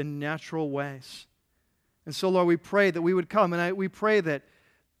supernatural in natural ways. And so, Lord, we pray that we would come, and we pray that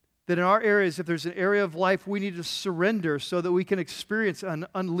in our areas, if there's an area of life we need to surrender so that we can experience and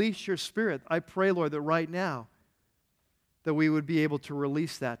unleash Your Spirit, I pray, Lord, that right now that we would be able to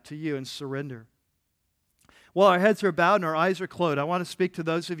release that to You and surrender. While our heads are bowed and our eyes are closed, I want to speak to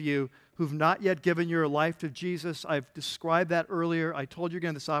those of you who've not yet given your life to Jesus. I've described that earlier. I told you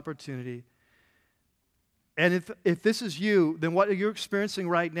again this opportunity. And if this is you, then what you're experiencing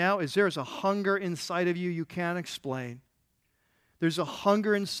right now is there's a hunger inside of you can't explain. There's a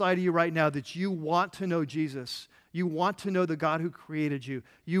hunger inside of you right now that you want to know Jesus. You want to know the God who created you.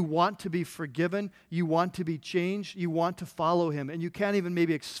 You want to be forgiven. You want to be changed. You want to follow Him. And you can't even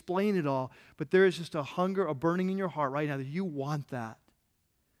maybe explain it all, but there is just a hunger, a burning in your heart right now that you want that.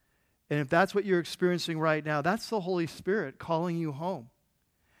 And if that's what you're experiencing right now, that's the Holy Spirit calling you home.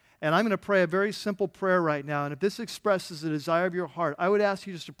 And I'm going to pray a very simple prayer right now. And if this expresses the desire of your heart, I would ask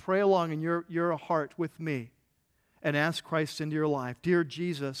you just to pray along in your heart with me and ask Christ into your life. Dear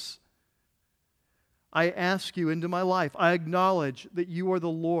Jesus, I ask You into my life. I acknowledge that You are the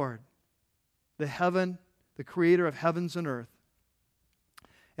Lord, the creator of heavens and earth.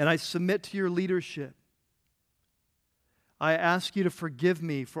 And I submit to Your leadership. I ask You to forgive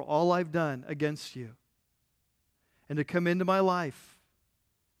me for all I've done against You and to come into my life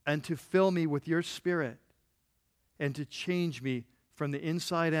and to fill me with Your Spirit and to change me from the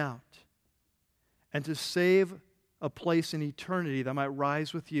inside out and to save a place in eternity that I might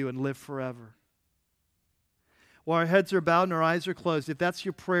rise with You and live forever. While our heads are bowed and our eyes are closed, if that's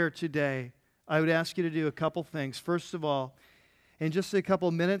your prayer today, I would ask you to do a couple things. First of all, in just a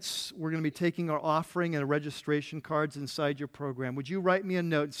couple minutes, we're going to be taking our offering and registration cards inside your program. Would you write me a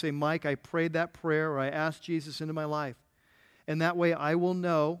note and say, Mike, I prayed that prayer, or I asked Jesus into my life. And that way I will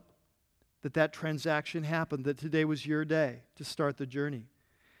know that transaction happened, that today was your day to start the journey.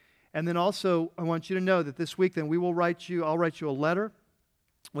 And then also, I want you to know that this week, then I'll write you a letter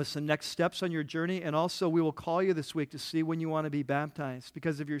with some next steps on your journey. And also, we will call you this week to see when you want to be baptized.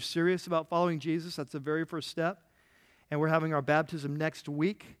 Because if you're serious about following Jesus, that's the very first step. And we're having our baptism next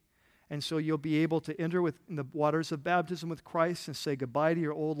week. And so you'll be able to enter in the waters of baptism with Christ and say goodbye to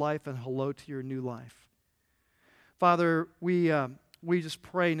your old life and hello to your new life. Father, we just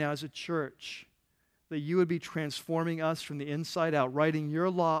pray now as a church that You would be transforming us from the inside out, writing Your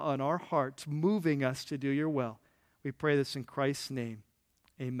law on our hearts, moving us to do Your will. We pray this in Christ's name.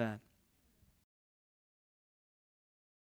 Amen.